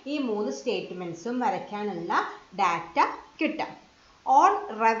നിന്നാണ് ഈ 3 സ്റ്റേറ്റ്മെൻറ്റ്സും വരയ്ക്കാനുള്ള ഡാറ്റ കിട്ടുക. All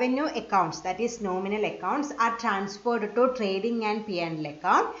revenue accounts, that is nominal accounts, are transferred to trading and P&L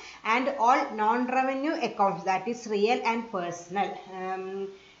account, and all non-revenue accounts, that is real and personal,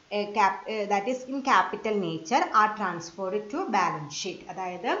 that is in capital nature, are transferred to balance sheet.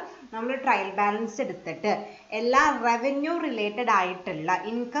 അതായത് നമ്മൾ trial balance എടുത്തിട്ട് എല്ലാ revenue related ആയിട്ടുള്ള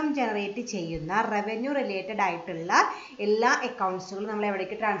income generate ചെയ്യുന്ന revenue related ആയിട്ടുള്ള എല്ലാ അക്കൗണ്ട്സുകളും നമ്മൾ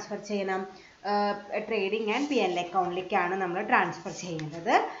എവിടേക്ക് ട്രാൻസ്ഫർ ചെയ്യണം? ട്രേഡിംഗ് ആൻഡ് P&L അക്കൗണ്ടിലേക്കാണ് നമ്മൾ ട്രാൻസ്ഫർ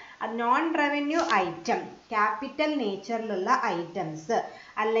ചെയ്യുന്നത്. Non revenue item, capital നേച്ചറിലുള്ള items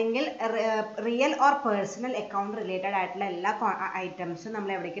അല്ലെങ്കിൽ real or personal account related ആയിട്ടുള്ള എല്ലാ ഐറ്റംസും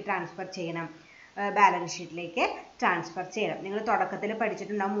നമ്മൾ എവിടേക്ക് ട്രാൻസ്ഫർ ചെയ്യണം? ബാലൻസ് ഷീറ്റിലേക്ക് ട്രാൻസ്ഫർ ചെയ്യണം. നിങ്ങൾ തുടക്കത്തിൽ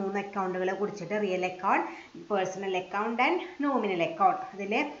പഠിച്ചിട്ടുണ്ടാവും 3 അക്കൗണ്ടുകളെ കുറിച്ചിട്ട്. Real account, personal account and nominal account.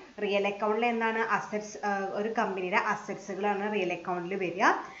 അതിൽ റിയൽ അക്കൗണ്ടിൽ എന്താണ്? അസറ്റ്സ്, ഒരു കമ്പനിയുടെ അസറ്റ്സുകളാണ് റിയൽ അക്കൗണ്ടിൽ വരിക.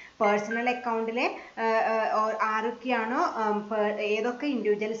 പേഴ്സണൽ അക്കൗണ്ടിൽ ആരൊക്കെയാണോ ഏതൊക്കെ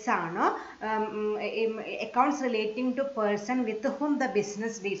ഇൻഡിവിജ്വൽസ് ആണോ accounts relating to person with hmm the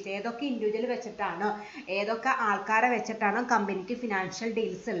business deals, ഏതൊക്കെ ഇൻഡിവിജ്വൽ വെച്ചിട്ടാണോ ഏതൊക്കെ ആൾക്കാരെ വെച്ചിട്ടാണോ കമ്പനിക്ക് ഫിനാൻഷ്യൽ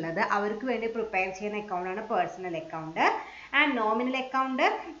ഡീൽസ് ഉള്ളത് അവർക്ക് വേണ്ടി പ്രിപ്പയർ ചെയ്യുന്ന അക്കൗണ്ടാണ് personal account. And nominal account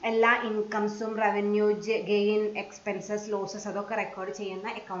എല്ലാ ഇൻകംസും റവന്യൂ, ഗെയിൻ, എക്സ്പെൻസസ്, ലോസസ് അതൊക്കെ റെക്കോർഡ് ചെയ്യുന്ന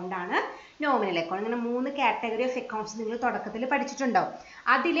അക്കൗണ്ടാണ് നോമിനൽ അക്കൗണ്ട്. അങ്ങനെ 3 കാറ്റഗറി ഓഫ് അക്കൗണ്ട്സ് നിങ്ങൾ തുടക്കത്തിൽ പഠിച്ചിട്ടുണ്ടാവും.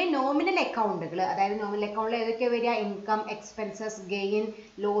 അതിലെ നോമിനൽ അക്കൗണ്ടുകൾ, അതായത് നോമിനൽ അക്കൗണ്ടിൽ ഏതൊക്കെയാണ് വരിക? ഇൻകം, എക്സ്പെൻസസ്, ഗെയിൻ,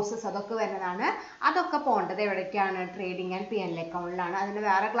 ലോസസ് അതൊക്കെ വരുന്നതാണ്. അതൊക്കെ പോകേണ്ടത് എവിടേക്കാണ്? Trading and P&L അക്കൗണ്ടിലാണ്. അതിന്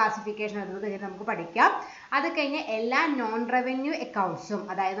വേറെ ക്ലാസിഫിക്കേഷൻ എടുത്തത് നമുക്ക് പഠിക്കാം. അത് കഴിഞ്ഞ് എല്ലാ നോൺ റവന്യൂ അക്കൗണ്ട്സും,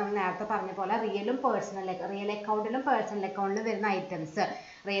 അതായത് നമ്മൾ നേരത്തെ പറഞ്ഞ പോലെ റിയൽ അക്കൗണ്ടിലും പേഴ്സണൽ അക്കൗണ്ടിലും വരുന്ന ഐറ്റംസ്,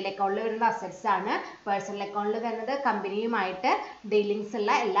 റിയൽ അക്കൗണ്ടിൽ വരുന്ന അസറ്റ്സ് ആണ്, പേഴ്സണൽ അക്കൗണ്ടിൽ വരുന്നത് കമ്പനിയുമായിട്ട് ഡീലിങ്സ്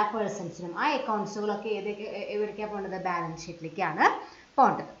ഉള്ള എല്ലാ പേഴ്സൺസിനും. ആ അക്കൗണ്ട്സുകളൊക്കെ എവിടേക്കാണ് പോകേണ്ടത്? ബാലൻസ് ഷീറ്റിലേക്കാണ്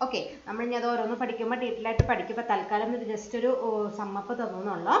പോകേണ്ടത്. ഓക്കെ, നമ്മൾ ഇനി അത് ഓരോന്ന് പഠിക്കുമ്പോൾ ഡീറ്റെയിൽ ആയിട്ട് പഠിക്കുമ്പോൾ തൽക്കാലം ഇത് ജസ്റ്റ് ഒരു സമ്മപ്പ്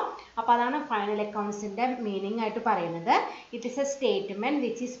തന്നുള്ളൂ. അപ്പോൾ അതാണ് ഫൈനൽ അക്കൗണ്ട്സിൻ്റെ മീനിങ് ആയിട്ട് പറയുന്നത്. It is A statement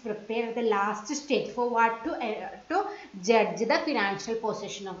which is prepare the last state four what to judge the financial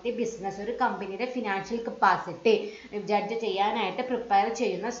position of the business. ഒരു കമ്പനിയുടെ ഫിനാൻഷ്യൽ കപ്പാസിറ്റി ജഡ്ജ് ചെയ്യാനായിട്ട് പ്രിപ്പയർ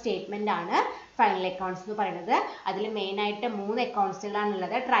ചെയ്യുന്ന സ്റ്റേറ്റ്മെൻ്റ് ആണ് ഫൈനൽ അക്കൗണ്ട്സ് എന്ന് പറയുന്നത്. അതിൽ മെയിനായിട്ട് 3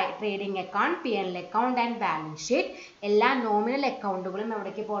 അക്കൗണ്ട്സുകളാണുള്ളത്. Trading account, P&L account and balance sheet. എല്ലാ നോമിനൽ അക്കൗണ്ടുകളും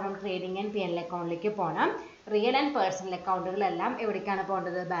എവിടേക്ക് പോകണം? ട്രേഡിംഗ് ആൻഡ് P&L അക്കൗണ്ടിലേക്ക് പോകണം. റിയൽ ആൻഡ് പേഴ്സണൽ അക്കൗണ്ടുകളെല്ലാം എവിടേക്കാണ്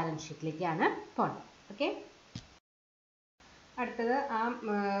പോകേണ്ടത്? ബാലൻസ് ഷീറ്റിലേക്കാണ് പോകേണ്ടത്. ഓക്കെ. അടുത്തത്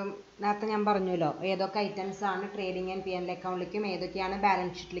നേരത്തെ ഞാൻ പറഞ്ഞല്ലോ ഏതൊക്കെ ഐറ്റംസ് ആണ് ട്രേഡിംഗ് ആൻഡ് P&L അക്കൗണ്ടിലേക്കും ഏതൊക്കെയാണ്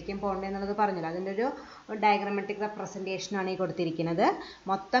ബാലൻസ് ഷീറ്റിലേക്കും പോകേണ്ടത് എന്നുള്ളത് പറഞ്ഞല്ലോ. അതിൻ്റെ ഒരു ഡയഗ്രമാറ്റിക് റെപ്രസെൻറ്റേഷൻ ആണ് ഈ കൊടുത്തിരിക്കുന്നത്.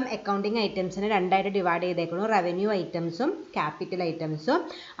 മൊത്തം അക്കൗണ്ടിങ് ഐറ്റംസിനെ രണ്ടായിട്ട് ഡിവൈഡ് ചെയ്തേക്കുന്നു. റവന്യൂ ഐറ്റംസും ക്യാപിറ്റൽ ഐറ്റംസും.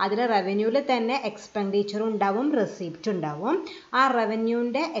 അതിൽ റവന്യൂവിൽ തന്നെ എക്സ്പെൻഡിച്ചറും ഉണ്ടാവും, റെസിപ്റ്റ് ഉണ്ടാവും. ആ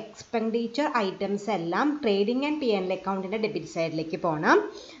റവന്യൂവിൻ്റെ എക്സ്പെൻഡിച്ചർ ഐറ്റംസ് എല്ലാം ട്രേഡിംഗ് ആൻഡ് P&L അക്കൗണ്ടിൻ്റെ ഡെബിറ്റ് സൈഡിലേക്ക് പോകണം.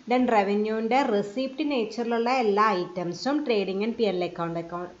 ദെൻ റവന്യൂവിൻ്റെ റെസിപ്റ്റ് നേച്ചറിലുള്ള എല്ലാ ഐറ്റംസും ട്രേഡിംഗ് ആൻഡ് P&L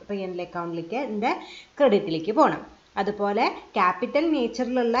അക്കൗണ്ടിലേക്ക് ക്രെഡിറ്റിലേക്ക് പോകണം. അതുപോലെ ക്യാപിറ്റൽ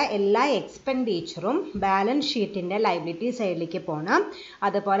നേച്ചറിലുള്ള എല്ലാ എക്സ്പെൻഡിച്ചറും ബാലൻസ് ഷീറ്റിൻ്റെ ലയബിലിറ്റി സൈഡിലേക്ക് പോകണം.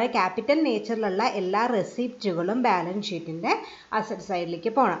 അതുപോലെ ക്യാപിറ്റൽ നേച്ചറിലുള്ള എല്ലാ റെസിപ്റ്റുകളും ബാലൻസ് ഷീറ്റിൻ്റെ അസറ്റ്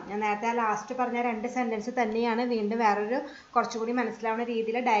സൈഡിലേക്ക് പോകണം. ഞാൻ നേരത്തെ ലാസ്റ്റ് പറഞ്ഞ 2 സെൻറ്റൻസ് തന്നെയാണ് വീണ്ടും വേറൊരു കുറച്ചുകൂടി മനസ്സിലാവുന്ന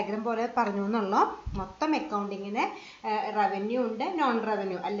രീതിയിൽ ഡയഗ്രാം പോലെ പറഞ്ഞു എന്നുള്ളൂ. മൊത്തം അക്കൗണ്ടിങ്ങിന് റവന്യൂ ഉണ്ട്, നോൺ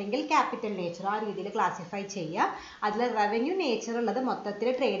റവന്യൂ അല്ലെങ്കിൽ ക്യാപിറ്റൽ നേച്ചർ ആ രീതിയിൽ ക്ലാസിഫൈ ചെയ്യുക. അതിൽ റവന്യൂ നേച്ചർ ഉള്ളത്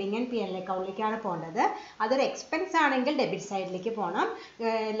മൊത്തത്തിൽ ട്രേഡിംഗ് ആൻഡ് P&L അക്കൗണ്ടിലേക്കാണ് പോകേണ്ടത്. അതൊരു എക്സ്പെൻസ് ആണെങ്കിൽ ഡെബിറ്റ് സൈഡിലേക്ക് പോകണം.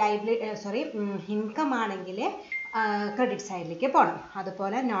 ഇൻകം ആണെങ്കിൽ ക്രെഡിറ്റ് സൈഡിലേക്ക് പോകണം.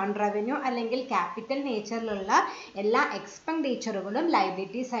 അതുപോലെ നോൺ റവന്യൂ അല്ലെങ്കിൽ ക്യാപിറ്റൽ നേച്ചറിലുള്ള എല്ലാ എക്സ്പെൻഡിച്ചറുകളും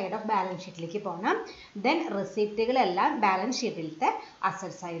ലയബിലിറ്റി സൈഡ് ഓഫ് ബാലൻസ് ഷീറ്റിലേക്ക് പോകണം. ദെൻ റെസിപ്റ്റുകളെല്ലാം ബാലൻസ് ഷീറ്റിലത്തെ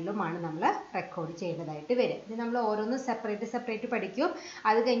അസറ്റ് സൈഡിലുമാണ് നമ്മൾ റെക്കോർഡ് ചെയ്യേണ്ടതായിട്ട് വരും. ഇത് നമ്മൾ ഓരോന്നും സെപ്പറേറ്റ് പഠിക്കും.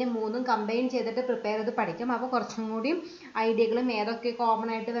 അത് കഴിഞ്ഞ് 3ഉം കമ്പൈൻ ചെയ്തിട്ട് പ്രിപ്പയർ ചെയ്ത് പഠിക്കും. അപ്പോൾ കുറച്ചും കൂടി ഐഡിയകളും ഏതൊക്കെ കോമൺ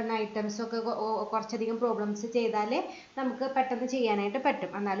ആയിട്ട് വരുന്ന ഐറ്റംസൊക്കെ കുറച്ചധികം പ്രോബ്ലംസ് ചെയ്താലേ നമുക്ക് പെട്ടെന്ന് ചെയ്യാനായിട്ട്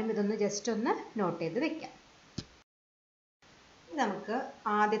പറ്റും. എന്നാലും ഇതൊന്ന് ജസ്റ്റ് ഒന്ന് നോട്ട് ചെയ്ത് വെക്കാം. നമുക്ക്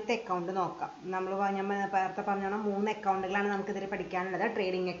ആദ്യത്തെ അക്കൗണ്ട് നോക്കാം. നമ്മൾ നേരത്തെ പറഞ്ഞോണം 3 അക്കൗണ്ടുകളാണ് നമുക്കിതിൽ പഠിക്കാനുള്ളത്.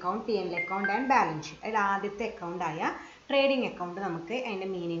 Trading account, P&L account and balance sheet. അതിൽ ആദ്യത്തെ അക്കൗണ്ടായ ട്രേഡിംഗ് അക്കൗണ്ട് നമുക്ക് അതിൻ്റെ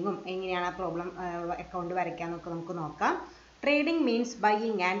മീനിങ്ങും എങ്ങനെയാണ് ആ പ്രോബ്ലം അക്കൗണ്ട് വരയ്ക്കാമെന്നൊക്കെ നമുക്ക് നോക്കാം. Trading means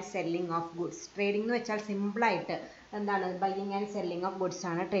buying and selling of goods. Trading എന്ന് വെച്ചാൽ സിമ്പിളായിട്ട് എന്താണ്? Buying and selling of goods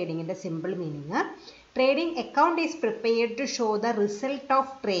ആണ് ട്രേഡിങ്ങിൻ്റെ simple meaning. Trading account is prepared to show the result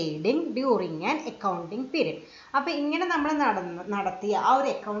of trading during an accounting period. അപ്പോൾ ഇങ്ങനെ നമ്മൾ നടത്തിയ ആ ഒരു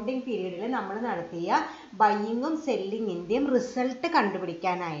അക്കൗണ്ടിങ് പീരീഡിൽ നമ്മൾ നടത്തിയ ബൈയിങ്ങും സെല്ലിങ്ങിൻ്റെയും റിസൾട്ട്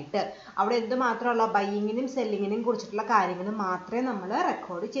കണ്ടുപിടിക്കാനായിട്ട് അവിടെ എന്ത് മാത്രമല്ല ബൈയിങ്ങിനും സെല്ലിങ്ങിനും കുറിച്ചിട്ടുള്ള കാര്യങ്ങൾ മാത്രമേ നമ്മൾ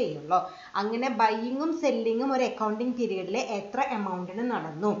റെക്കോർഡ് ചെയ്യുള്ളൂ. അങ്ങനെ ബൈയിങ്ങും സെല്ലിങ്ങും ഒരു അക്കൗണ്ടിങ് പീരീഡിൽ എത്ര എമൗണ്ടിന്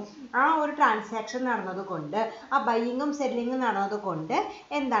നടന്നു, ആ ഒരു ട്രാൻസാക്ഷൻ നടന്നതുകൊണ്ട് ആ ബൈയിങ്ങും സെല്ലിങ്ങും നടന്നതുകൊണ്ട്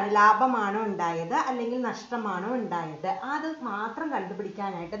എന്താണ് ലാഭമാണോ ഉണ്ടായത് അല്ലെങ്കിൽ നഷ്ടമാണോ ഉണ്ടായത് അത് മാത്രം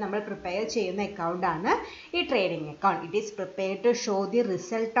കണ്ടുപിടിക്കാനായിട്ട് നമ്മൾ പ്രിപ്പയർ ചെയ്യുന്ന അക്കൗണ്ടാണ് ഈ trading account. It is prepared to show the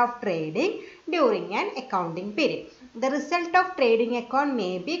result of trading during an accounting period. The result of trading account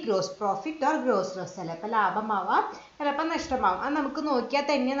may be gross profit or gross loss. ചിലപ്പോൾ ലാഭമാവാം, ചിലപ്പോൾ നഷ്ടമാവാം. അത് നമുക്ക് നോക്കിയാൽ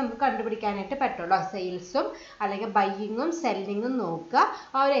തന്നെ നമുക്ക് കണ്ടുപിടിക്കാനായിട്ട് പറ്റുള്ളൂ. സെയിൽസും അല്ലെങ്കിൽ ബൈയിങ്ങും സെല്ലിങ്ങും നോക്കുക.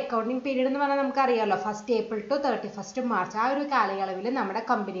 ആ ഒരു അക്കൗണ്ടിങ് പീരീഡ് എന്ന് പറഞ്ഞാൽ നമുക്കറിയാമല്ലോ 1 April to 31 March ആ ഒരു കാലയളവിൽ നമ്മുടെ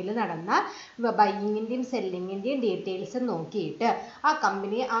കമ്പനിയിൽ നടന്ന ബൈയിങ്ങിൻ്റെയും സെല്ലിങ്ങിൻ്റെയും ഡീറ്റെയിൽസ് നോക്കിയിട്ട് ആ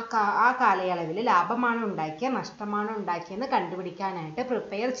കമ്പനി ആ കാലയളവിൽ ലാഭമാണോ ഉണ്ടാക്കിയത് നഷ്ടമാണോ ഉണ്ടാക്കിയെന്ന് കണ്ടുപിടിക്കാനായിട്ട്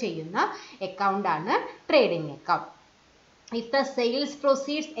പ്രിപ്പയർ ചെയ്യുന്ന അക്കൗണ്ടാണ് trading account. If the sales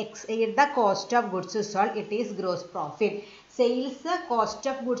proceeds exceed the cost of goods sold, it is gross profit. Sales cost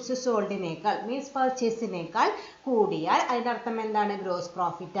of goods സോൾഡിനേക്കാൾ means പർച്ചേസിനേക്കാൾ കൂടിയാൽ അതിൻ്റെ അർത്ഥം എന്താണ്? ഗ്രോസ്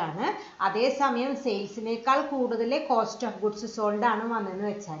പ്രോഫിറ്റ് ആണ്. അതേസമയം സെയിൽസിനേക്കാൾ കൂടുതൽ കോസ്റ്റ് ഓഫ് ഗുഡ്സ് സോൾഡ് ആണ് വന്നതെന്ന്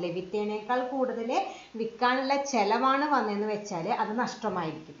വെച്ചാൽ വിറ്റേനേക്കാൾ കൂടുതൽ വിൽക്കാനുള്ള ചെലവാണ് വന്നതെന്ന് വെച്ചാൽ അത്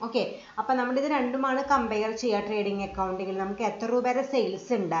നഷ്ടമായിരിക്കും. ഓക്കെ, അപ്പം നമ്മളിത് രണ്ടുമാണ് കമ്പയർ ചെയ്യുക. ട്രേഡിംഗ് അക്കൗണ്ടിങ്ങിൽ നമുക്ക് എത്ര രൂപ വരെ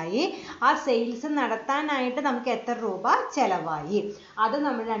സെയിൽസ് ഉണ്ടായി, ആ സെയിൽസ് നടത്താനായിട്ട് നമുക്ക് എത്ര രൂപ ചെലവായി, അത്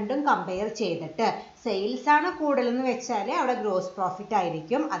നമ്മൾ രണ്ടും കമ്പയർ ചെയ്തിട്ട് സെയിൽസ് ആണ് കൂടുതലെന്ന് വെച്ചാൽ അവിടെ ഗ്രോസ് പ്രോഫിറ്റ്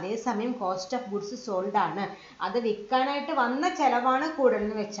ആയിരിക്കും. അതേസമയം കോസ്റ്റ് ഓഫ് ഗുഡ്സ് സോൾഡ് ആണ്, അത് വിൽക്കാനായിട്ട് വന്ന ചെലവാണ്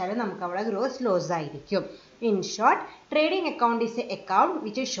കൂടുതലെന്ന് വെച്ചാൽ നമുക്ക് അവിടെ ഗ്രോസ് ലോസ് ആയിരിക്കും. In short, trading account is a account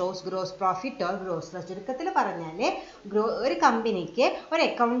which shows gross profit or gross loss. ചുരുക്കത്തിൽ പറഞ്ഞാൽ ഒരു കമ്പനിക്ക് ഒരു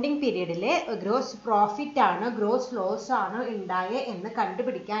അക്കൗണ്ടിങ് പീരീഡിൽ ഗ്രോസ് പ്രോഫിറ്റ് ആണോ ഗ്രോസ് ലോസ് ആണോ ഉണ്ടായത് എന്ന്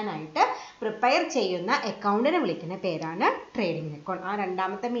കണ്ടുപിടിക്കാനായിട്ട് പ്രിപ്പയർ ചെയ്യുന്ന അക്കൗണ്ടിനെ വിളിക്കുന്ന പേരാണ് ട്രേഡിംഗ് അക്കൗണ്ട്. ആ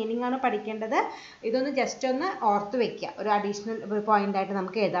രണ്ടാമത്തെ മീനിങ് ആണ് പഠിക്കേണ്ടത്. ഇതൊന്ന് ജസ്റ്റ് ഒന്ന് ഓർത്ത് വെക്കുക. ഒരു അഡീഷണൽ പോയിന്റ് ആയിട്ട്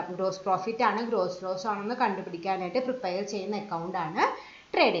നമുക്ക് എഴുതാം. ഗ്രോസ് പ്രോഫിറ്റ് ആണ് ഗ്രോസ് ലോസ് ആണോ എന്ന് കണ്ടുപിടിക്കാനായിട്ട് പ്രിപ്പയർ ചെയ്യുന്ന അക്കൗണ്ടാണ്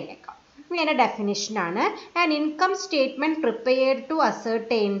ട്രേഡിംഗ് അക്കൗണ്ട്. ഇങ്ങനെ ഡെഫിനിഷനാണ്. An income statement prepared to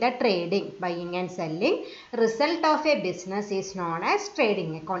ascertain the trading buying and selling result of A business is known as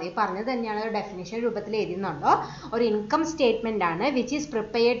trading account. ഈ പറഞ്ഞത് തന്നെയാണ് ഒരു ഡെഫിനിഷൻ രൂപത്തിൽ എഴുതുന്നുണ്ടോ. ഒരു ഇൻകം സ്റ്റേറ്റ്മെന്റ് ആണ് which is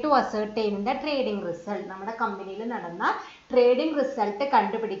prepared to ascertain the trading result. നമ്മുടെ കമ്പനിയിൽ നടന്ന ട്രേഡിംഗ് റിസൾട്ട്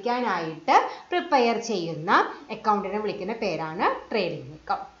കണ്ടുപിടിക്കാനായിട്ട് പ്രിപ്പയർ ചെയ്യുന്ന അക്കൗണ്ടിനെ വിളിക്കുന്ന പേരാണ് ട്രേഡിംഗ്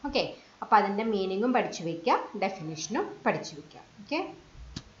അക്കൗണ്ട്. ഓക്കെ, അപ്പോൾ അതിൻ്റെ മീനിങ്ങും പഠിച്ചു വയ്ക്കുക, ഡെഫിനിഷനും പഠിച്ചു വയ്ക്കുക. ഓക്കെ,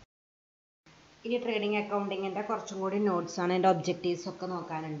 ഇനി ട്രേഡിംഗ് അക്കൗണ്ടിങ്ങിൻ്റെ കുറച്ചും കൂടി നോട്ട്സ് ആണ്, എൻ്റെ ഒബ്ജക്റ്റീവ്സ് ഒക്കെ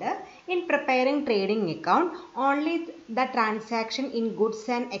നോക്കാനുണ്ട്. In preparing trading account only the transaction in goods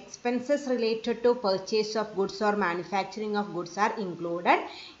and expenses related to purchase of goods or manufacturing of goods are included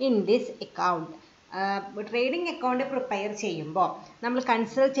in this account. Trading account prepare ചെയ്യുമ്പോൾ നമ്മൾ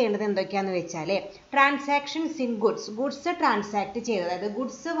consider ചെയ്യേണ്ടത് എന്തൊക്കെയാണെന്ന് വെച്ചാൽ transactions in goods transact ചെയ്തത്, അതായത്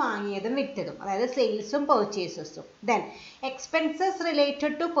goods വാങ്ങിയതും വിറ്റതും, അതായത് സെയിൽസും പർച്ചേസസും. Then expenses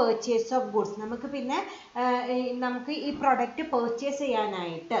related to purchase of goods, നമുക്ക് ഈ പ്രൊഡക്റ്റ് പർച്ചേസ്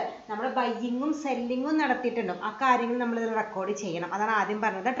ചെയ്യാനായിട്ട് നമ്മൾ ബയ്യിങ്ങും സെല്ലിങ്ങും നടത്തിയിട്ടുണ്ടാവും, ആ കാര്യങ്ങൾ നമ്മൾ ഇതിൽ റെക്കോർഡ് ചെയ്യണം. അതാണ് ആദ്യം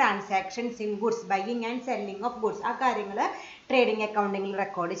പറഞ്ഞത്, transactions in goods, buying and selling of goods, ആ കാര്യങ്ങൾ ട്രേഡിംഗ് അക്കൗണ്ടിങ്ങിൽ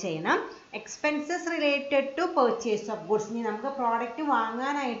റെക്കോർഡ് ചെയ്യണം. Expenses related to purchase of goods, ഇനി നമുക്ക് പ്രോഡക്റ്റ്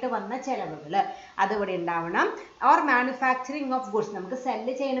വാങ്ങാനായിട്ട് വന്ന ചെലവുകൾ അതിവിടെ ഉണ്ടാവണം. ഓർ മാനുഫാക്ചറിങ് ഓഫ് ഗുഡ്സ്, നമുക്ക്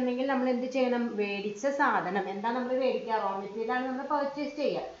സെല്ല് ചെയ്യണമെങ്കിൽ നമ്മൾ എന്ത് ചെയ്യണം, മേടിച്ച സാധനം എന്താ നമ്മൾ മേടിക്കുക, റോ മെറ്റീരിയൽ ആണ് നമ്മൾ പർച്ചേസ്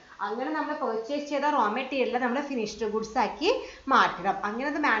ചെയ്യുക. അങ്ങനെ നമ്മൾ പർച്ചേസ് ചെയ്ത റോ മെറ്റീരിയൽ നമ്മൾ ഫിനിഷ്ഡ് ഗുഡ്സ് ആക്കി മാറ്റണം. അങ്ങനെ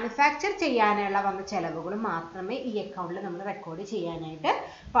അത് മാനുഫാക്ചർ ചെയ്യാനുള്ള വന്ന ചെലവുകൾ മാത്രമേ ഈ അക്കൗണ്ടിൽ നമ്മൾ റെക്കോർഡ് ചെയ്യാനായിട്ട്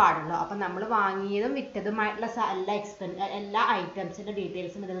പാടുള്ളൂ. അപ്പം നമ്മൾ വാങ്ങിയതും വിറ്റതുമായിട്ടുള്ള എല്ലാ ഐറ്റംസിൻ്റെ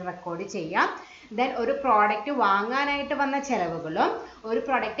ഡീറ്റെയിൽസും ഇതിൽ റെക്കോർഡ് ചെയ്യാം. ദെൻ ഒരു പ്രോഡക്റ്റ് വാങ്ങാനായിട്ട് വന്ന ചെലവുകളും ഒരു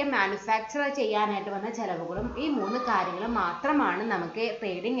പ്രോഡക്റ്റ് മാനുഫാക്ചർ ചെയ്യാനായിട്ട് വന്ന ചെലവുകളും, ഈ 3 കാര്യങ്ങൾ മാത്രമാണ് നമുക്ക്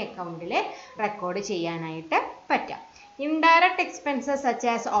ട്രേഡിംഗ് അക്കൗണ്ടിൽ റെക്കോർഡ് ചെയ്യാനായിട്ട് പറ്റുക. Indirect expenses such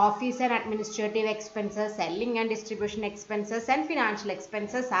as office and administrative expenses, selling and distribution expenses and financial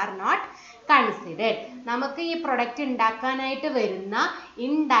expenses are not considered. നമുക്ക് ഈ പ്രൊഡക്റ്റ് ഉണ്ടാക്കാനായിട്ട് വരുന്ന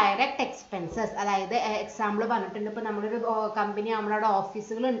ഇൻഡയറക്റ്റ് എക്സ്പെൻസസ്, അതായത് എക്സാമ്പിൾ പറഞ്ഞിട്ടുണ്ട്, ഇപ്പോൾ നമ്മളൊരു കമ്പനി നമ്മളവിടെ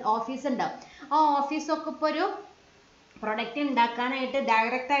ഓഫീസ് ഉണ്ടാവും, ആ ഓഫീസൊക്കെ ഇപ്പോൾ ഒരു പ്രൊഡക്റ്റ് ഉണ്ടാക്കാനായിട്ട്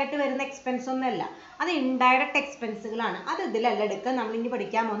ഡയറക്റ്റ് ആയിട്ട് വരുന്ന എക്സ്പെൻസ് ഒന്നുമല്ല, അത് ഇൻഡയറക്റ്റ് എക്സ്പെൻസുകളാണ്. അത് ഇതിലല്ല എടുക്കുക, നമ്മളിനി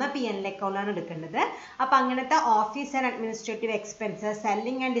പഠിക്കാൻ പോകുന്ന P&L അക്കൗണ്ടാണ് എടുക്കേണ്ടത്. അപ്പം അങ്ങനത്തെ office and administrative expenses,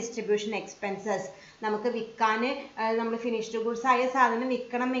 selling and distribution expenses, നമുക്ക് വിൽക്കാൻ നമ്മൾ ഫിനിഷ്ഡ് ഗുഡ്സ് ആയ സാധനം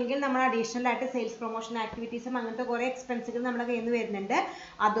വിൽക്കണമെങ്കിൽ നമ്മൾ അഡീഷണൽ ആയിട്ട് സെയിൽസ് പ്രൊമോഷൻ ആക്ടിവിറ്റീസും അങ്ങനത്തെ കുറേ എക്സ്പെൻസുകൾ നമ്മുടെ കയ്യിൽ നിന്ന് വരുന്നുണ്ട്,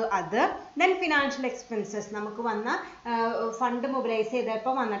 അത്. ദെൻ ഫിനാൻഷ്യൽ എക്സ്പെൻസസ്, നമുക്ക് വന്ന ഫണ്ട് മൊബിലൈസ്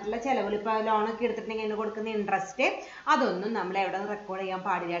ചെയ്തപ്പോൾ വന്നിട്ടുള്ള ചിലവുകൾ, ഇപ്പോൾ ലോണൊക്കെ എടുത്തിട്ടുണ്ടെങ്കിൽ അതിന് കൊടുക്കുന്ന ഇൻട്രസ്റ്റ്, അതൊന്നും നമ്മൾ എവിടെ റെക്കോർഡ് ചെയ്യാൻ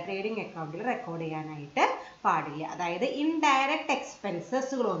പാടില്ല, ട്രേഡിംഗ് അക്കൗണ്ടിൽ റെക്കോർഡ് ചെയ്യാനായിട്ട് പാടില്ല. അതായത് ഇൻഡയറക്റ്റ്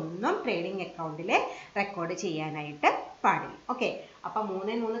എക്സ്പെൻസസുകളൊന്നും ട്രേഡിംഗ് അക്കൗണ്ടിൽ റെക്കോർഡ് ചെയ്യാനായിട്ട് പാടില്ല. ഓക്കെ, അപ്പം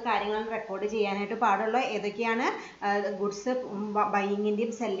 3 കാര്യങ്ങൾ റെക്കോർഡ് ചെയ്യാനായിട്ട് പാടുള്ളൂ. ഏതൊക്കെയാണ്? ഗുഡ്സ്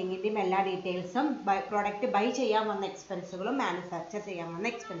ബൈയിങ്ങിൻ്റെയും സെല്ലിങ്ങിൻ്റെയും എല്ലാ ഡീറ്റെയിൽസും, പ്രോഡക്റ്റ് ബൈ ചെയ്യാൻ വന്ന എക്സ്പെൻസുകളും മാനുഫാക്ചർ ചെയ്യാൻ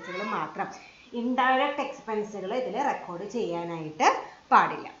വന്ന എക്സ്പെൻസുകളും മാത്രം. ഇൻഡയറക്റ്റ് എക്സ്പെൻസുകൾ ഇതിൽ റെക്കോർഡ് ചെയ്യാനായിട്ട്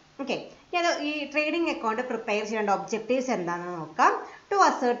പാടില്ല. ഓക്കെ, ഈ ട്രേഡിംഗ് അക്കൗണ്ട് പ്രിപ്പയർ ചെയ്യേണ്ട ഒബ്ജക്റ്റീവ്സ് എന്താണെന്ന് നോക്കാം. To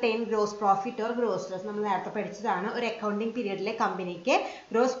ascertain gross profit or gross loss, നമ്മൾ നേരത്തെ പഠിച്ചതാണ്. ഒരു അക്കൗണ്ടിങ് പീരീഡിലെ കമ്പനിക്ക്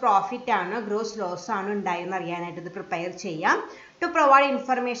ഗ്രോസ് പ്രോഫിറ്റ് ആണോ ഗ്രോസ് ലോസ് ആണോ ഉണ്ടായെന്ന് അറിയാനായിട്ട് ഇത് പ്രിപ്പയർ ചെയ്യാം. To provide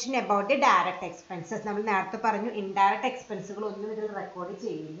information about the direct expenses, നമ്മൾ നേരത്തെ പറഞ്ഞു ഇൻഡയറക്റ്റ് എക്സ്പെൻസുകൾ ഒന്നും ഇതിൽ റെക്കോർഡ്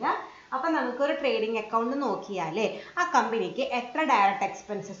ചെയ്യില്ല. അപ്പം നമുക്കൊരു ട്രേഡിംഗ് അക്കൗണ്ട് നോക്കിയാൽ ആ കമ്പനിക്ക് എത്ര ഡയറക്റ്റ്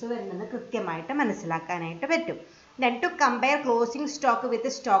എക്സ്പെൻസസ് വരുന്നെന്ന് കൃത്യമായിട്ട് മനസ്സിലാക്കാനായിട്ട് പറ്റും. Then to compare closing stock with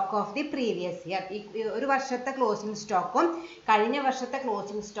the stock of the previous year, ഒരു വർഷത്തെ ക്ലോസിംഗ് സ്റ്റോക്കും കഴിഞ്ഞ വർഷത്തെ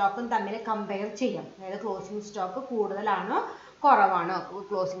ക്ലോസിംഗ് സ്റ്റോക്കും തമ്മിൽ കമ്പയർ ചെയ്യാം. അതായത് ക്ലോസിംഗ് സ്റ്റോക്ക് കൂടുതലാണോ കുറവാണോ.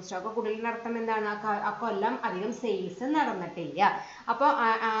 ക്ലോസിംഗ് സ്റ്റോക്ക് കൂടുതലിനർത്ഥം എന്താണ്, ആ കൊല്ലം അധികം സെയിൽസ് നടന്നിട്ടില്ല. അപ്പോൾ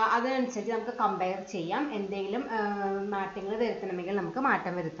അതിനനുസരിച്ച് നമുക്ക് കമ്പയർ ചെയ്യാം. എന്തെങ്കിലും മാറ്റങ്ങൾ വരുത്തണമെങ്കിൽ നമുക്ക്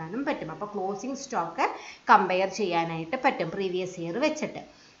മാറ്റം വരുത്താനും പറ്റും. അപ്പോൾ ക്ലോസിംഗ് സ്റ്റോക്ക് കമ്പയർ ചെയ്യാനായിട്ട് പറ്റും പ്രീവിയസ് ഇയർ വെച്ചിട്ട്.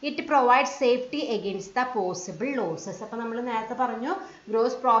 It provide safety against the possible losses. അപ്പോൾ നമ്മൾ നേരത്തെ പറഞ്ഞു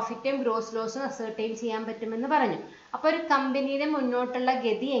ഗ്രോസ് പ്രോഫിറ്റും ഗ്രോസ് ലോസും അസർട്ടൈൻ ചെയ്യാൻ പറ്റുമെന്ന് പറഞ്ഞു. അപ്പോൾ ഒരു കമ്പനിയുടെ മുന്നോട്ടുള്ള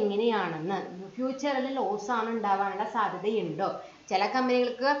ഗതി എങ്ങനെയാണെന്ന്, ഫ്യൂച്ചറിൽ ലോസ് ആണ് ഉണ്ടാവാനുള്ള സാധ്യതയുണ്ടോ. ചില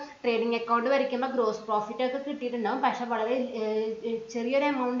കമ്പനികൾക്ക് ട്രേഡിംഗ് അക്കൗണ്ട് വരയ്ക്കുമ്പോൾ ഗ്രോസ് പ്രോഫിറ്റ് ഒക്കെ കിട്ടിയിട്ടുണ്ടാവും, പക്ഷെ വളരെ ചെറിയൊരു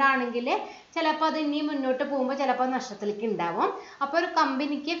എമൗണ്ട് ആണെങ്കിൽ ചിലപ്പോൾ അത് ഇനി മുന്നോട്ട് പോകുമ്പോൾ ചിലപ്പോൾ നഷ്ടത്തിലേക്ക് ഉണ്ടാവും. അപ്പോൾ ഒരു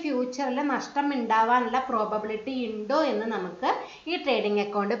കമ്പനിക്ക് ഫ്യൂച്ചറിൽ നഷ്ടം ഉണ്ടാവാനുള്ള പ്രോബബിലിറ്റി ഉണ്ടോ എന്ന് നമുക്ക് ഈ ട്രേഡിംഗ്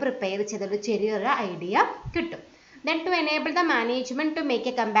അക്കൗണ്ട് പ്രിപ്പയർ ചെയ്തൊരു ചെറിയൊരു ഐഡിയ കിട്ടും. Then to enable the management to make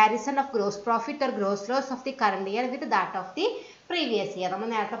a comparison of gross profit or gross loss of the current year with that of the previous year. നമ്മൾ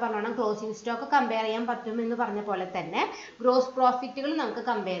നേരത്തെ പറഞ്ഞോണം ക്ലോസിംഗ് സ്റ്റോക്ക് കമ്പയർ ചെയ്യാൻ പറ്റും എന്ന് പറഞ്ഞ പോലെ തന്നെ ഗ്രോസ് പ്രോഫിറ്റുകൾ നമുക്ക്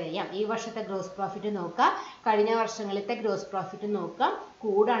കമ്പയർ ചെയ്യാം. ഈ വർഷത്തെ ഗ്രോസ് പ്രോഫിറ്റ് നോക്കുക, കഴിഞ്ഞ വർഷങ്ങളിലത്തെ ഗ്രോസ് പ്രോഫിറ്റ് നോക്കുക,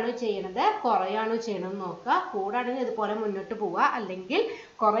 കൂടാണോ ചെയ്യണത് കുറയാണോ ചെയ്യണത് നോക്കുക. കൂടാണെങ്കിൽ ഇതുപോലെ മുന്നോട്ട് പോവുക, അല്ലെങ്കിൽ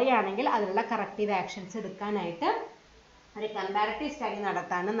കുറയാണെങ്കിൽ അതിനുള്ള കറക്റ്റീവ് ആക്ഷൻസ് എടുക്കാനായിട്ട് ഒരു കമ്പാരിറ്റീവ് സ്റ്റഡി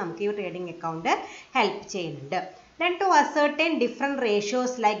നടത്താനും നമുക്ക് ഈ ട്രേഡിംഗ് അക്കൗണ്ട് ഹെൽപ്പ് ചെയ്യുന്നുണ്ട്. Then to ascertain different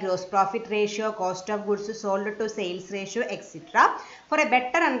ratios like gross profit ratio, cost of goods sold to sales ratio, etc. for a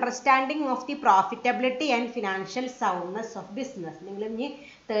better understanding of the profitability and financial soundness of business. നിങ്ങൾ ഇനി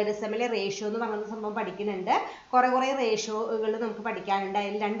third സെമ്മിലെ ratio എന്ന് പറയുന്ന സംഭവം പഠിക്കുന്നുണ്ട്. കുറേ റേഷ്യോകൾ നമുക്ക് പഠിക്കാനുണ്ട്.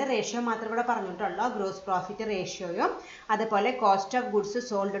 അതിൽ 2 റേഷ്യോ മാത്രമേ ഇവിടെ പറഞ്ഞിട്ടുള്ളൂ, ഗ്രോസ് പ്രോഫിറ്റ് റേഷ്യോയും അതുപോലെ cost of goods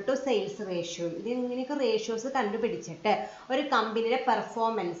sold to sales റേഷ്യോയും. ഇത് ഇങ്ങനെയൊക്കെ റേഷ്യോസ് കണ്ടുപിടിച്ചിട്ട് ഒരു കമ്പനിയുടെ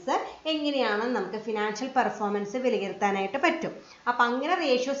പെർഫോമൻസ് എങ്ങനെയാണെന്ന് നമുക്ക് ഫിനാൻഷ്യൽ പെർഫോമൻസ് വിലയിരുത്താനായിട്ട് പറ്റും. അപ്പം അങ്ങനെ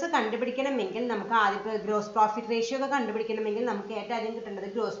റേഷ്യോസ് കണ്ടുപിടിക്കണമെങ്കിൽ നമുക്ക് ആദ്യം ഗ്രോസ് പ്രോഫിറ്റ് റേഷ്യോ ഒക്കെ കണ്ടുപിടിക്കണമെങ്കിൽ നമുക്ക് ഏറ്റവും ആദ്യം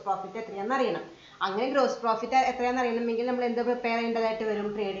കിട്ടേണ്ടത് ഗ്രോസ് പ്രോഫിറ്റ് എത്രയാണെന്ന് അറിയണം. അങ്ങനെ ഗ്രോസ് പ്രോഫിറ്റ് എത്രയാണെന്ന് അറിയണമെങ്കിൽ നമ്മൾ എന്ത് പ്രിപ്പയർ ചെയ്യേണ്ടതായിട്ട് വരും?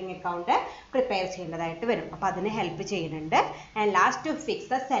 ട്രേഡിംഗ് അക്കൗണ്ട് പ്രിപ്പയർ ചെയ്യേണ്ടതായിട്ട് വരും. അപ്പം അതിന് ഹെൽപ്പ് ചെയ്യുന്നുണ്ട്. And last two fix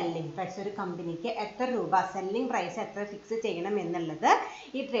the selling price. ഒരു കമ്പനിക്ക് എത്ര രൂപ സെല്ലിംഗ് പ്രൈസ് എത്ര ഫിക്സ് ചെയ്യണം എന്നുള്ളത്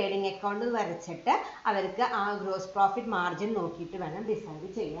ഈ ട്രേഡിംഗ് അക്കൗണ്ട് വരച്ചിട്ട് അവർക്ക് ആ ഗ്രോസ് പ്രോഫിറ്റ് മാർജിൻ നോക്കിയിട്ട് വേണം ഡിസൈഡ്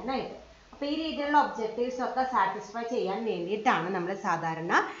ചെയ്യാനായിട്ട്. അപ്പോൾ ഈ രീതിയിലുള്ള ഒബ്ജക്റ്റീവ്സ് ഒക്കെ സാറ്റിസ്ഫൈ ചെയ്യാൻ വേണ്ടിയിട്ടാണ് നമ്മൾ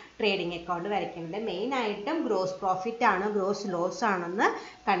സാധാരണ ട്രേഡിംഗ് അക്കൗണ്ട് വരയ്ക്കുന്നത്. മെയിനായിട്ടും ഗ്രോസ് പ്രോഫിറ്റ് ആണോ ഗ്രോസ് ലോസ് ആണെന്ന്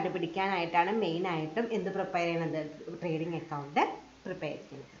കണ്ടുപിടിക്കാനായിട്ടാണ് മെയിനായിട്ടും എന്ത് പ്രിപ്പയർ ചെയ്യുന്നത്? ട്രേഡിംഗ് അക്കൗണ്ട് പ്രിപ്പയർ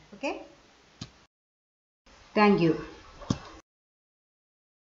ചെയ്യുന്നത്. Okay, thank you.